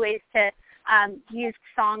moves, new ways to use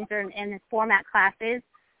songs and format classes.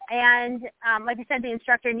 And like I said, the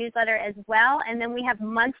instructor newsletter as well. And then we have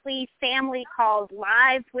monthly family calls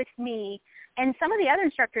live with me and some of the other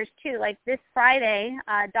instructors too. Like this Friday,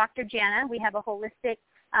 Dr. Jana, we have a holistic,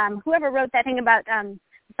 whoever wrote that thing about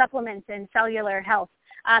supplements and cellular health.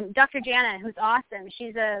 Dr. Jana, who's awesome.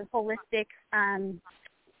 She's a holistic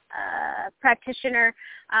practitioner.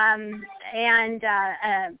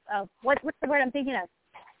 What's the word I'm thinking of?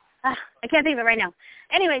 I can't think of it right now.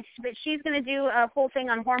 Anyways, but she's going to do a whole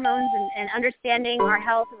thing on hormones and understanding our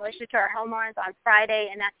health in relation to our hormones on Friday,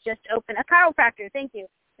 and that's just open. A chiropractor, thank you.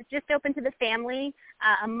 It's just open to the family,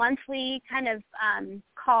 a monthly kind of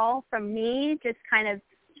call from me, just kind of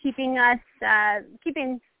keeping kind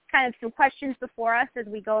of some questions before us as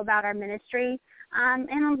we go about our ministry,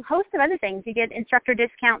 and a host of other things. You get instructor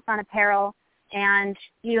discounts on apparel, and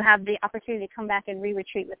you have the opportunity to come back and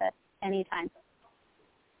re-retreat with us anytime.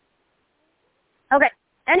 Okay.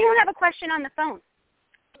 Anyone have a question on the phone?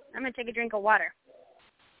 I'm going to take a drink of water.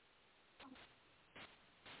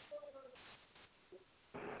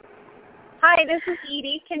 Hi, this is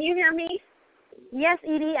Edie. Can you hear me? Yes,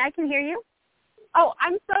 Edie, I can hear you. Oh,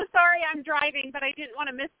 I'm so sorry I'm driving, but I didn't want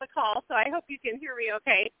to miss the call, so I hope you can hear me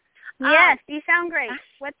okay. Yes, you sound great.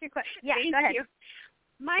 What's your question? Yeah, Thank go ahead. you.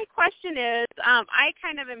 My question is, I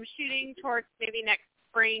kind of am shooting towards maybe next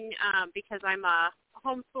spring because I'm a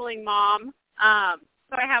homeschooling mom,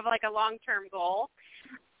 so I have like a long-term goal.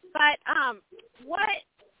 But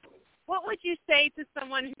what would you say to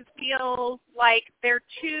someone who feels like they're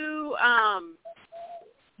too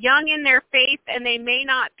young in their faith and they may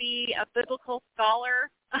not be a biblical scholar.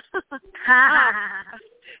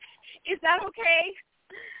 Is that okay?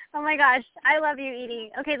 Oh my gosh, I love you,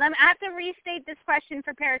 Edie. Okay, I have to restate this question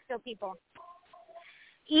for Periscope people.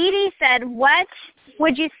 Edie said, "What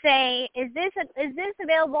would you say? Is this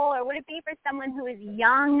available, or would it be for someone who is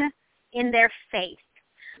young in their faith?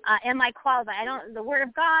 Am I qualified? The Word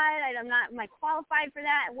of God. Am I qualified for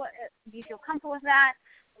that? What do you feel comfortable with that?"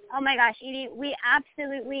 Oh my gosh, Edie, we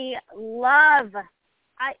absolutely love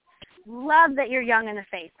that you're young in the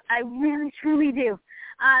faith. I really, truly do.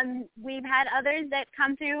 We've had others that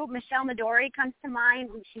come through. Michelle Midori comes to mind.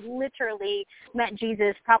 She literally met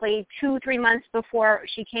Jesus probably 2-3 months before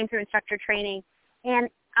she came through instructor training. And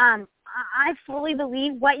I fully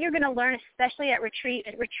believe what you're going to learn, especially at retreat.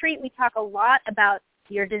 At retreat, we talk a lot about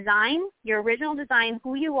your design, your original design,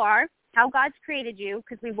 who you are, how God's created you,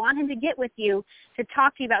 because we want him to get with you to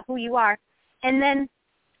talk to you about who you are, and then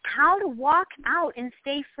how to walk out and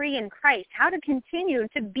stay free in Christ, how to continue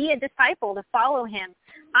to be a disciple, to follow him.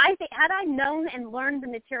 I think, had I known and learned the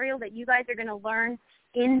material that you guys are going to learn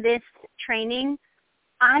in this training,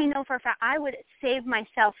 I know for a fact I would save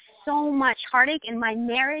myself so much heartache, in my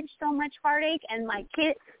marriage so much heartache, and my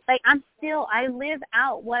kids. I live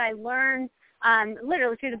out what I learned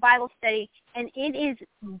literally through the Bible study, and it is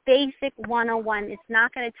basic 101. It's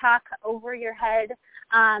not going to talk over your head,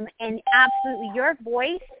 and absolutely your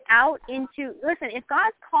voice out into, listen, if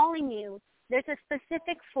God's calling you, there's a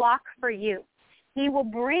specific flock for you. He's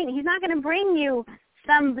not going to bring you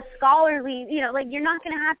some scholarly, you're not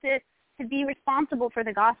going to have to be responsible for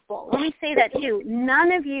the gospel. Let me say that too.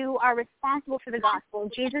 None of you are responsible for the gospel.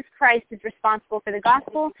 Jesus Christ is responsible for the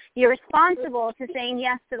gospel. You're responsible to saying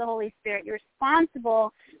yes to the Holy Spirit. You're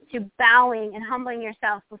responsible to bowing and humbling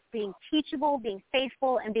yourself with being teachable, being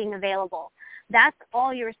faithful, and being available. That's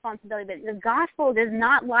all your responsibility. But the gospel does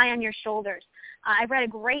not lie on your shoulders. I read a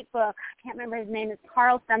great book. I can't remember his name. It's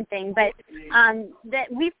Carl something. But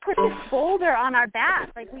that we've put this boulder on our back.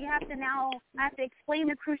 I have to explain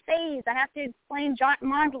the Crusades. I have to explain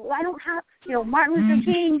Martin. I don't have, Martin Luther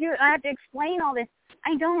King. I have to explain all this.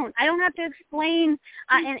 I don't have to explain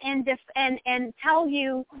and tell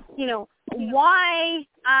you, why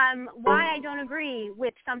I don't agree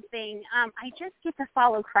with something. I just get to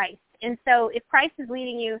follow Christ. And so if Christ is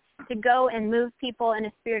leading you to go and move people in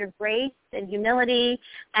a spirit of grace and humility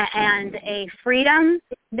and a freedom,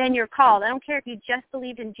 then you're called. I don't care if you just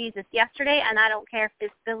believed in Jesus yesterday, and I don't care if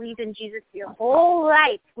you've believed in Jesus your whole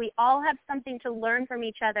life. We all have something to learn from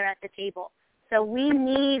each other at the table. So we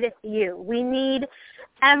need you. We need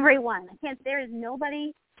everyone. There is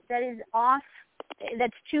nobody that is off,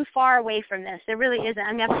 that's too far away from this. There really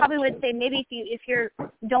isn't. I probably would say maybe if you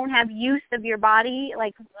don't have use of your body,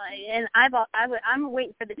 and I'm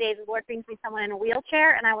waiting for the day the Lord brings me someone in a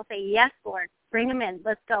wheelchair, and I will say, yes, Lord, bring them in.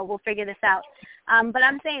 Let's go. We'll figure this out. But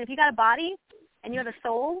I'm saying if you got a body and you have a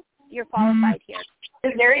soul, you're qualified here.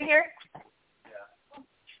 Is Mary here?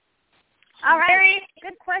 All right. Mary.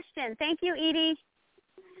 Good question. Thank you, Edie.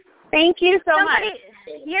 Thank you so much.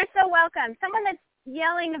 You're so welcome. Someone that's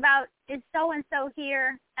yelling about, is so-and-so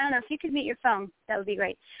here? I don't know. If you could mute your phone, that would be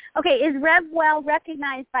great. Okay, is RevWell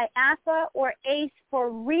recognized by AFA or ACE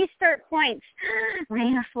for restart points?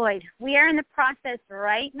 Raina Floyd, we are in the process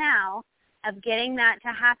right now of getting that to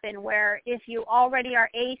happen, where if you already are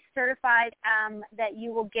ACE certified, that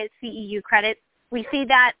you will get CEU credits. We see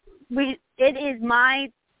that. It is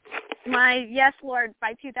my yes, Lord,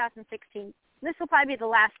 by 2016. This will probably be the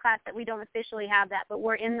last class that we don't officially have that, but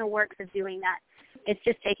we're in the works of doing that. It's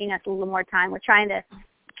just taking us a little more time. We're trying to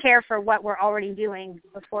care for what we're already doing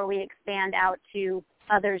before we expand out to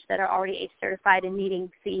others that are already ACE certified and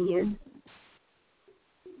needing CEUs.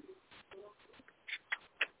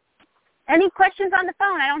 Any questions on the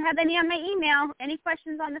phone? I don't have any on my email. Any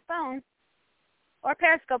questions on the phone or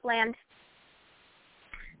Periscope land?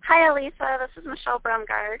 Hi, Elisa. This is Michelle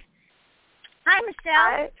Brumgard. Hi,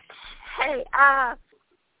 Michelle. Hey,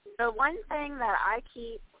 the one thing that I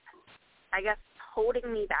keep,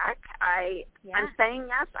 holding me back, I'm saying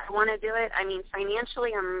yes, I want to do it.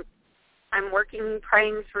 Financially, I'm working,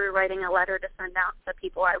 praying through writing a letter to send out to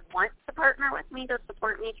people I want to partner with me to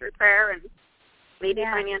support me through prayer and maybe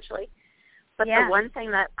financially. But the one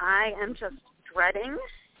thing that I am just dreading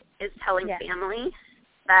is telling family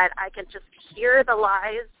that I can just hear the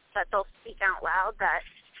lies that they'll speak out loud, that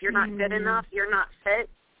you're not good enough, you're not fit,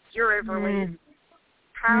 you're overweight.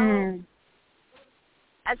 How,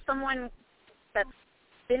 as someone that's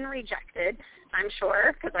been rejected, I'm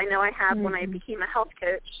sure, because I know I have when I became a health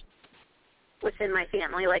coach within my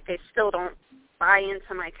family, they still don't buy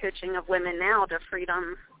into my coaching of women now to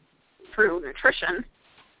freedom through nutrition.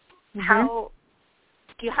 How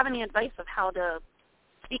do you have any advice of how to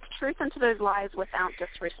speak truth into those lies without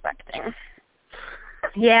disrespecting?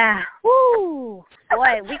 Yeah. Woo.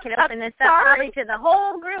 Boy, we could open this up probably to the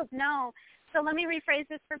whole group. No. So let me rephrase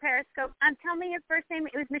this for Periscope. Tell me your first name.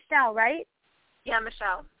 It was Michelle, right? Yeah,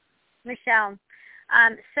 Michelle. Michelle.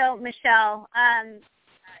 So Michelle,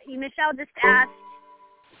 Michelle just asked.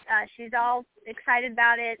 She's all excited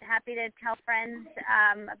about it, happy to tell friends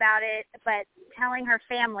about it, but telling her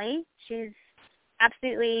family, she's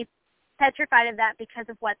absolutely petrified of that because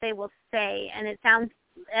of what they will say, and it sounds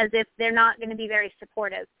as if they're not going to be very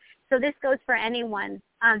supportive. So this goes for anyone.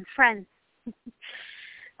 Friends,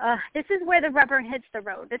 this is where the rubber hits the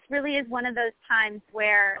road. This really is one of those times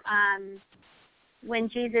where when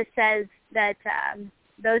Jesus says that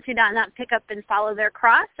those who do not pick up and follow their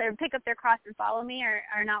cross, or pick up their cross and follow me,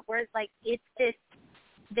 are not worth, like, it's this,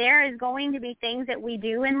 there is going to be things that we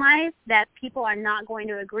do in life that people are not going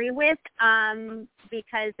to agree with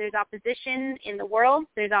because there's opposition in the world,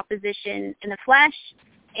 there's opposition in the flesh,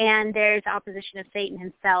 and there's opposition of Satan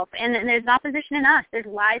himself. And then there's opposition in us. There's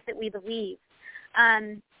lies that we believe.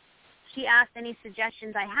 She asked any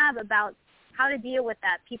suggestions I have about how to deal with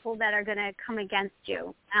that, people that are going to come against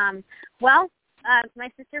you. My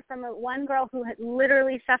sister, from one girl who had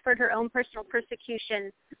literally suffered her own personal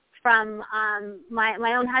persecution from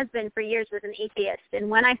my own husband for years, was an atheist. And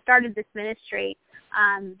when I started this ministry,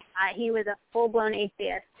 he was a full-blown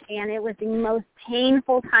atheist. And it was the most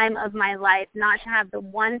painful time of my life not to have the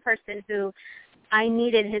one person who I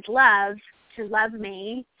needed his love to love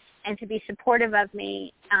me and to be supportive of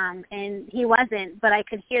me. And he wasn't, but I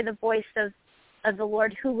could hear the voice of the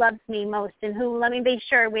Lord who loves me most, and who, let me be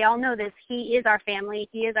sure, we all know this, he is our family,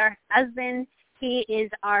 he is our husband, he is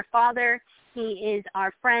our father, he is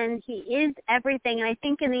our friend, he is everything. And I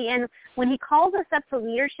think in the end, when he calls us up to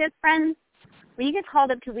leadership, friends, when you get called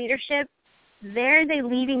up to leadership, there's a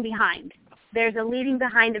leaving behind. There's a leaving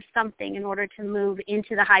behind of something in order to move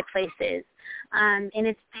into the high places. And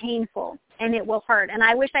it's painful, and it will hurt. And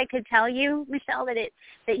I wish I could tell you, Michelle,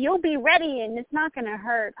 that you'll be ready and it's not going to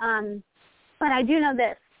hurt. But I do know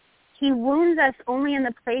this. He wounds us only in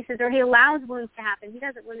the places, or he allows wounds to happen. He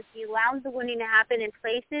doesn't wound us. He allows the wounding to happen in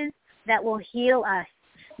places that will heal us,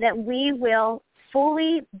 that we will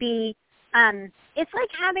fully be, it's like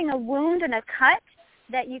having a wound and a cut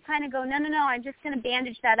that you kind of go, no, I'm just going to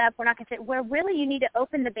bandage that up. We're not going to say, where really you need to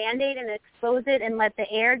open the Band-Aid and expose it and let the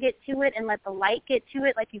air get to it and let the light get to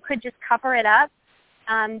it. Like, you could just cover it up.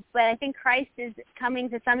 But I think Christ is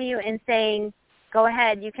coming to some of you and saying, go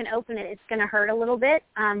ahead, you can open it. It's going to hurt a little bit,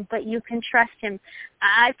 but you can trust him.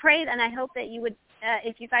 I prayed, and I hope that you would,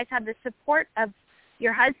 if you guys have the support of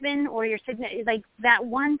your husband or your significant, like that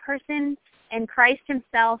one person and Christ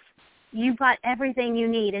himself, you've got everything you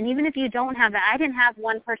need. And even if you don't have that, I didn't have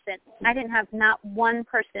one person. I didn't have not one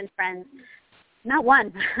person, friends. Not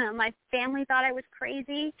one. My family thought I was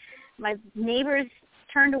crazy. My neighbors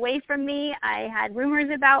turned away from me. I had rumors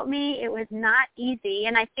about me. It was not easy.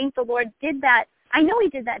 And I think the Lord did that. I know he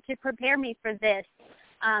did that to prepare me for this,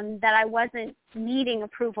 that I wasn't needing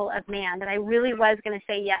approval of man, that I really was going to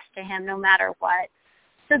say yes to him no matter what.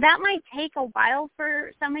 So that might take a while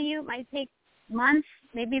for some of you. It might take months,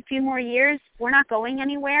 maybe a few more years. We're not going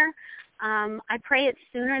anywhere. I pray it's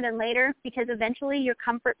sooner than later, because eventually your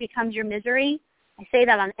comfort becomes your misery. I say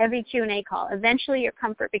that on every Q&A call. Eventually your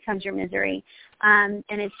comfort becomes your misery, and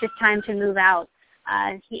it's just time to move out.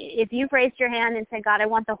 If you've raised your hand and said, God, I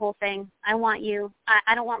want the whole thing. I want you.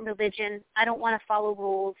 I don't want religion. I don't want to follow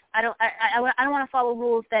rules. I don't want to follow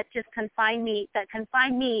rules that just confine me to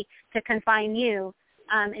confine you.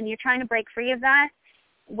 And you're trying to break free of that.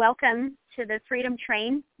 Welcome to the Freedom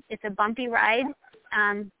Train. It's a bumpy ride.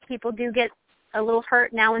 People do get a little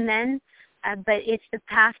hurt now and then, but it's the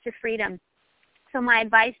path to freedom. So my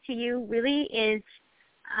advice to you really is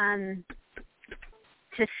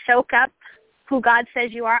to soak up who God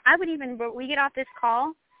says you are. I would even, when we get off this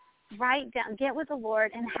call, write down, get with the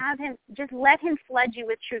Lord and have him, just let him flood you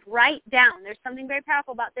with truth. Write down. There's something very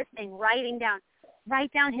powerful about this thing, writing down.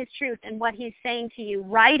 Write down his truth and what he's saying to you.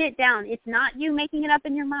 Write it down. It's not you making it up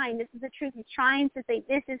in your mind. This is the truth. He's trying to say,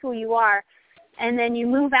 this is who you are. And then you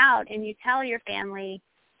move out and you tell your family.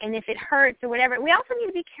 And if it hurts or whatever, we also need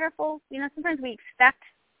to be careful. You know, sometimes we expect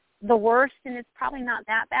the worst, and it's probably not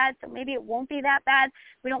that bad, so maybe it won't be that bad.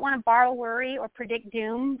 We don't want to borrow worry or predict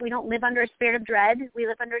doom. We don't live under a spirit of dread. We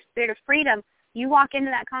live under a spirit of freedom. You walk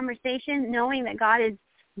into that conversation knowing that God is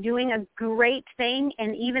doing a great thing,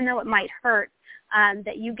 and even though it might hurt,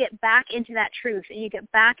 that you get back into that truth, and you get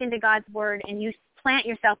back into God's word, and you plant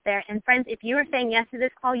yourself there. And friends, if you are saying yes to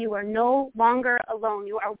this call, you are no longer alone.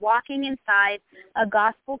 You are walking inside a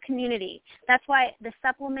gospel community. That's why the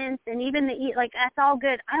supplements and even the that's all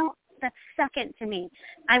good. That's second to me.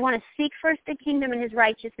 I want to seek first the kingdom and his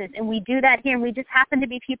righteousness, and we do that here. And we just happen to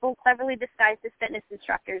be people cleverly disguised as fitness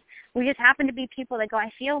instructors. We just happen to be people that go,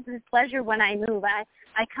 I feel this pleasure when I move.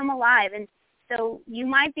 I come alive. And so you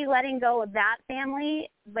might be letting go of that family,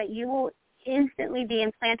 but you will instantly be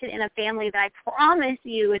implanted in a family that I promise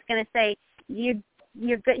you is going to say, you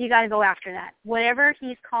got to go after that. Whatever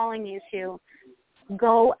he's calling you to,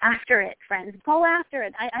 go after it, friends. Go after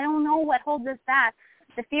it. I don't know what holds us back.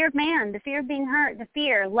 The fear of man, the fear of being hurt, the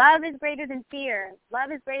fear. Love is greater than fear.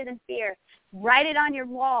 Love is greater than fear. Write it on your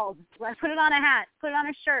walls. Put it on a hat. Put it on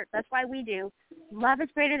a shirt. That's why we do. Love is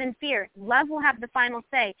greater than fear. Love will have the final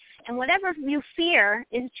say. And whatever you fear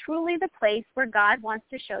is truly the place where God wants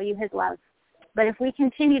to show you his love. But if we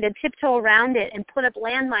continue to tiptoe around it and put up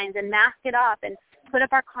landmines and mask it off and put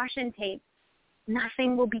up our caution tape,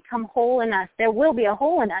 nothing will become whole in us. There will be a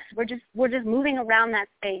hole in us. We're just moving around that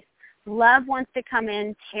space. Love wants to come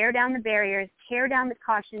in, tear down the barriers, tear down the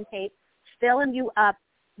caution tape, fill you up,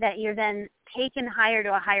 that you're then taken higher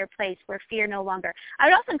to a higher place where fear no longer. I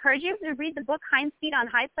would also encourage you to read the book Hinds Feet on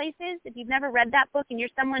High Places. If you've never read that book and you're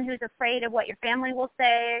someone who's afraid of what your family will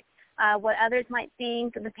say, what others might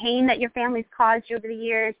think, the pain that your family's caused you over the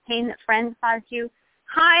years, pain that friends caused you,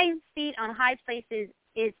 Hinds Feet on High Places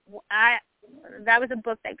that was a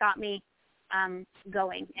book that got me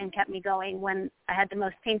going and kept me going when I had the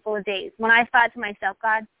most painful of days. When I thought to myself,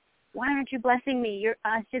 God, why aren't you blessing me?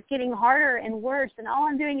 It's just getting harder and worse, and all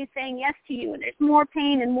I'm doing is saying yes to you, and there's more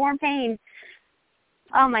pain and more pain.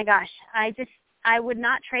 Oh, my gosh. I would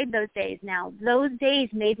not trade those days now. Those days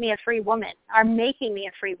made me a free woman, are making me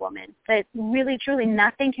a free woman. But really, truly,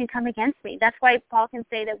 nothing can come against me. That's why Paul can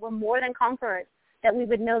say that we're more than conquerors, that we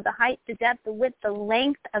would know the height, the depth, the width, the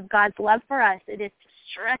length of God's love for us. It is to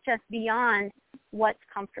stretch us beyond what's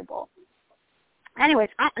comfortable. Anyways,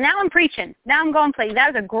 now I'm preaching. Now I'm going places.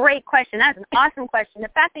 That was a great question. That's an awesome question. The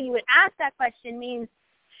fact that you would ask that question means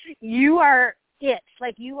you are it.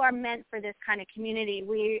 Like you are meant for this kind of community.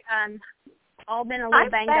 We all been a little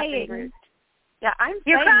banged up and bruised. Yeah, I'm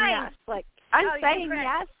You're saying crying. yes. Like I'm saying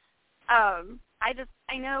yes.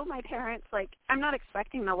 I know my parents, I'm not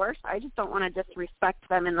expecting the worst. I just don't want to disrespect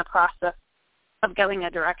them in the process of going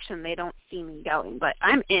a direction they don't see me going. But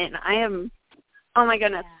I'm in. I am, oh my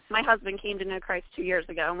goodness. Yeah. My husband came to know Christ 2 years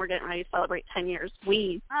ago, and we're getting ready to celebrate 10 years.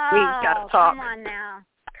 We've got to talk. Come on now.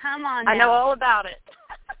 I know all about it.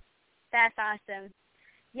 That's awesome.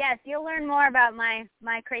 Yes, you'll learn more about my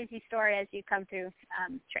crazy story as you come through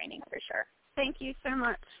training for sure. Thank you so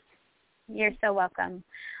much. You're so welcome.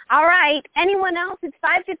 All right. Anyone else? It's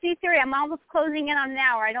 5:53. I'm almost closing in on an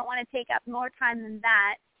hour. I don't want to take up more time than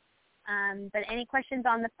that. But any questions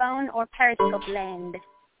on the phone or Periscope land?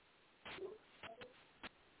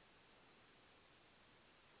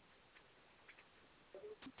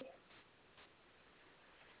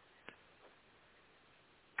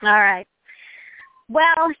 All right.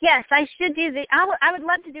 Well, yes, I should do I would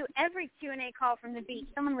love to do every Q&A call from the beach.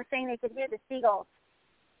 Someone was saying they could hear the seagulls,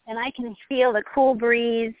 and I can feel the cool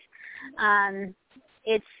breeze.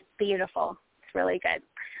 It's beautiful. It's really good.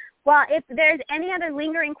 Well, if there's any other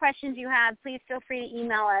lingering questions you have, please feel free to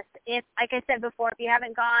email us. If, like I said before, if you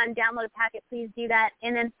haven't gone, download a packet, please do that.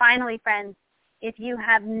 And then finally, friends, if you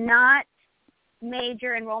have not made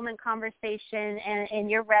your enrollment conversation and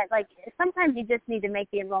you're sometimes you just need to make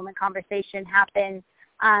the enrollment conversation happen.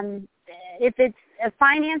 If it's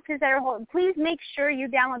finances that are holding, please make sure you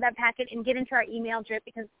download that packet and get into our email drip,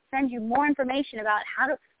 because it sends you more information about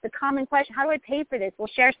the common question, how do I pay for this? We'll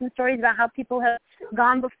share some stories about how people have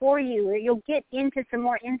gone before you, or you'll get into some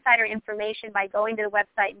more insider information by going to the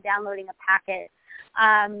website and downloading a packet.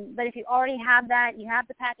 But if you already have that, you have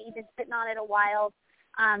the packet, you've been sitting on it a while,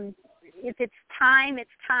 if it's time, it's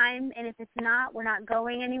time, and if it's not, we're not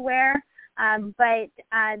going anywhere. But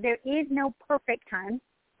there is no perfect time.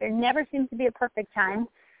 There never seems to be a perfect time.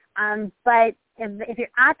 But if you're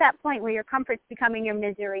at that point where your comfort's becoming your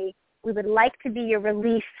misery, we would like to be your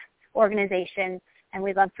relief organization, and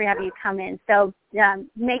we'd love to have you come in. So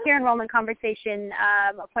make your enrollment conversation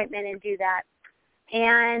appointment and do that.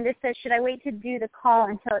 And it says, should I wait to do the call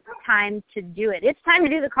until it's time to do it? It's time to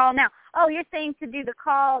do the call now. Oh, you're saying to do the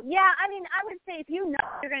call. Yeah, I mean, I would say if you know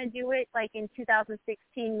you're going to do it, like in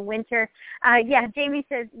 2016 winter. Yeah, Jamie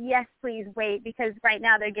says, yes, please wait, because right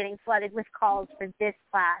now they're getting flooded with calls for this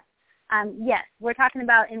class. Yes, we're talking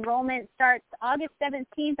about enrollment starts August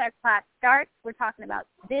 17th. Our class starts. We're talking about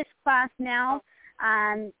this class now.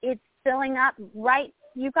 It's filling up right.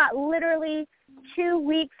 You've got literally 2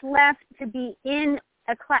 weeks left to be in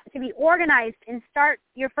a class, to be organized and start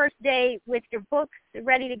your first day with your books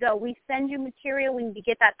ready to go. We send you material. We need to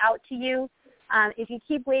get that out to you. If you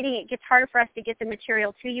keep waiting, it gets harder for us to get the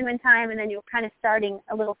material to you in time, and then you're kind of starting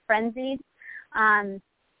a little frenzied.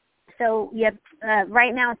 So you have,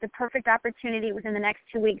 right now it's a perfect opportunity within the next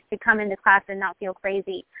 2 weeks to come into class and not feel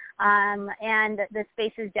crazy. And the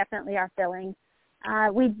spaces definitely are filling.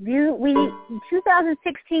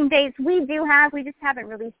 2016 dates we do have, we just haven't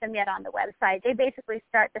released them yet on the website. They basically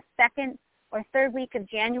start the second or third week of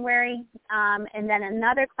January, and then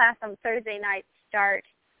another class on Thursday night start,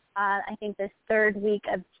 I think the third week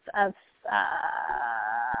of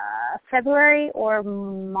February or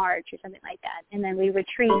March or something like that. And then we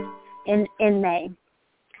retreat in May.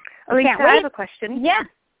 Alicia, I have a question. Yeah,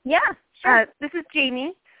 sure. This is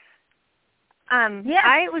Jamie. Yeah.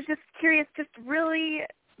 I was just curious, just really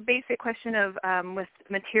basic question of with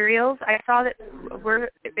materials. I saw that we're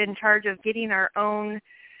in charge of getting our own,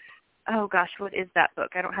 oh gosh, what is that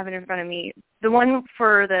book? I don't have it in front of me. The one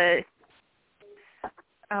for the,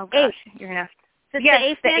 oh gosh, you're going to have to.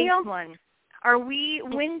 Yes, the ACE one. Are we,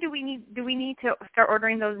 when do we need to start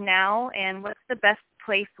ordering those now, and what's the best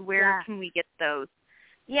place where can we get those?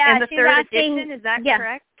 Yeah, and the third edition, is that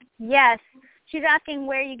correct? Yes. She's asking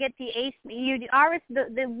where you get the ACE.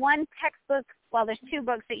 The one textbook, well, there's two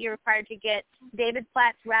books that you're required to get, David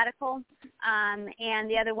Platt's Radical, and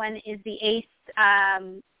the other one is the ACE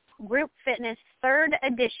Group Fitness 3rd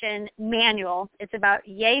edition manual. It's about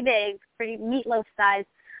yay big, pretty meatloaf size.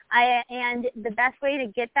 And the best way to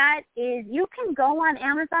get that is you can go on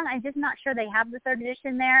Amazon. I'm just not sure they have the 3rd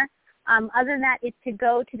edition there. Other than that, it's to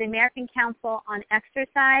go to the American Council on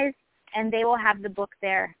Exercise, and they will have the book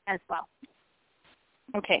there as well.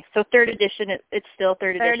 Okay, so 3rd edition, it's still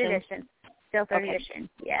 3rd edition? 3rd edition. Still 3rd edition,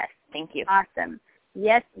 yes. Thank you. Awesome.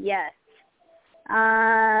 Yes.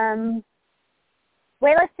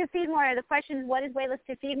 Waitlist to Feed More. The question is, what is Waitlist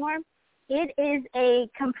to Feed More? It is a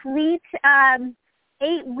complete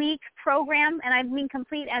 8-week program, and I mean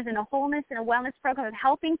complete as in a wholeness and a wellness program of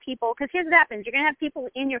helping people, because here's what happens. You're going to have people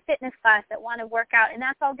in your fitness class that want to work out, and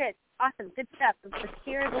that's all good. Awesome, good stuff. The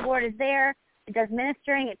Spirit of the Lord is there. It does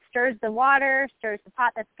ministering. It stirs the water, stirs the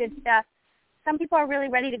pot. That's good stuff. Some people are really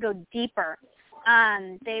ready to go deeper.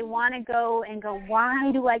 They want to go,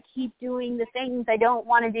 why do I keep doing the things I don't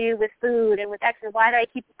want to do with food and with exercise? Why do I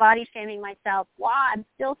keep body shaming myself? Why? I'm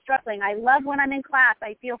still struggling. I love when I'm in class.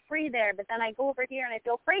 I feel free there, but then I go over here and I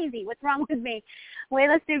feel crazy. What's wrong with me?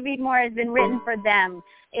 Waitlist to Feed More has been written for them.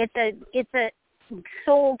 It's a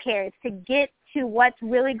soul care. It's to get to what's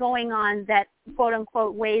really going on that, quote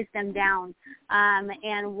unquote, weighs them down,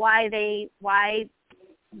 and why they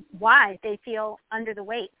feel under the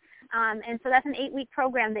weight. And so that's an 8-week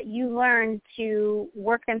program that you learn to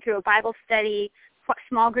work them through a Bible study,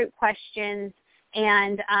 small group questions,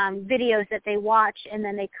 and videos that they watch, and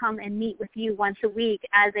then they come and meet with you once a week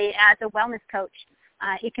as a wellness coach.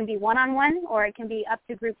 It can be one-on-one, or it can be up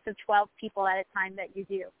to groups of 12 people at a time that you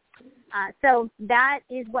do. So that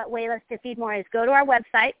is what Waitlist to Feed More is. Go to our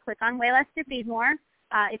website, click on Waitlist to Feed More.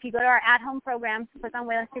 If you go to our at-home program, click on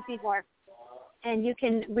Waitlist to Feed More, and you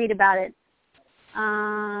can read about it.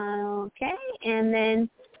 Okay, and then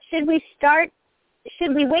should we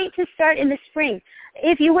wait to start in the spring?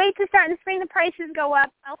 If you wait to start in the spring, the prices go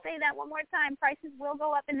up. I'll say that one more time. Prices will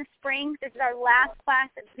go up in the spring. This is our last class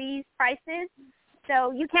at these prices.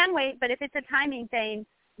 So you can wait, but if it's a timing thing,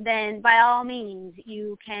 then by all means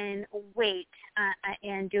you can wait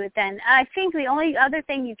and do it then. I think the only other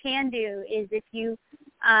thing you can do is if you,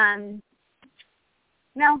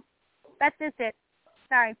 no, that's just it.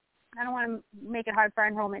 Sorry. I don't want to make it hard for our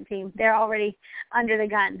enrollment team. They're already under the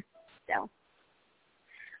gun. So,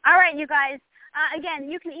 all right, you guys. Again,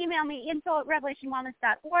 you can email me,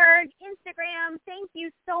 info@revelationwellness.org, Instagram. Thank you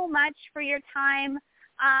so much for your time.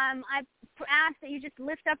 I ask that you just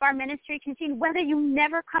lift up our ministry. Continue. Whether you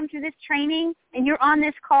never come to this training and you're on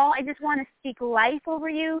this call, I just want to speak life over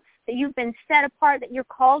you, that you've been set apart, that you're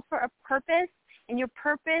called for a purpose, and your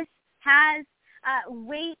purpose has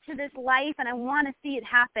weight to this life, and I want to see it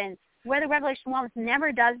happen. Whether Revelation Wellness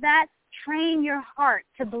never does that, train your heart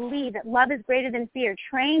to believe that love is greater than fear.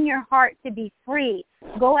 Train your heart to be free.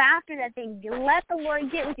 Go after that thing. Let the Lord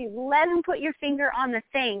get with you. Let him put your finger on the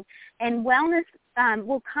thing, and wellness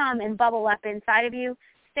will come and bubble up inside of you.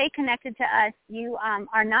 Stay connected to us. You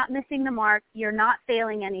are not missing the mark. You're not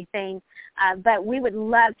failing anything, but we would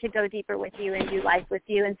love to go deeper with you and do life with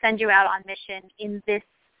you and send you out on mission in this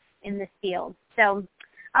field. So,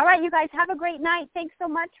 all right, you guys, have a great night. Thanks so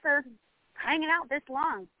much for hanging out this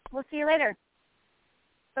long. We'll see you later.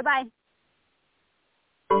 Bye-bye.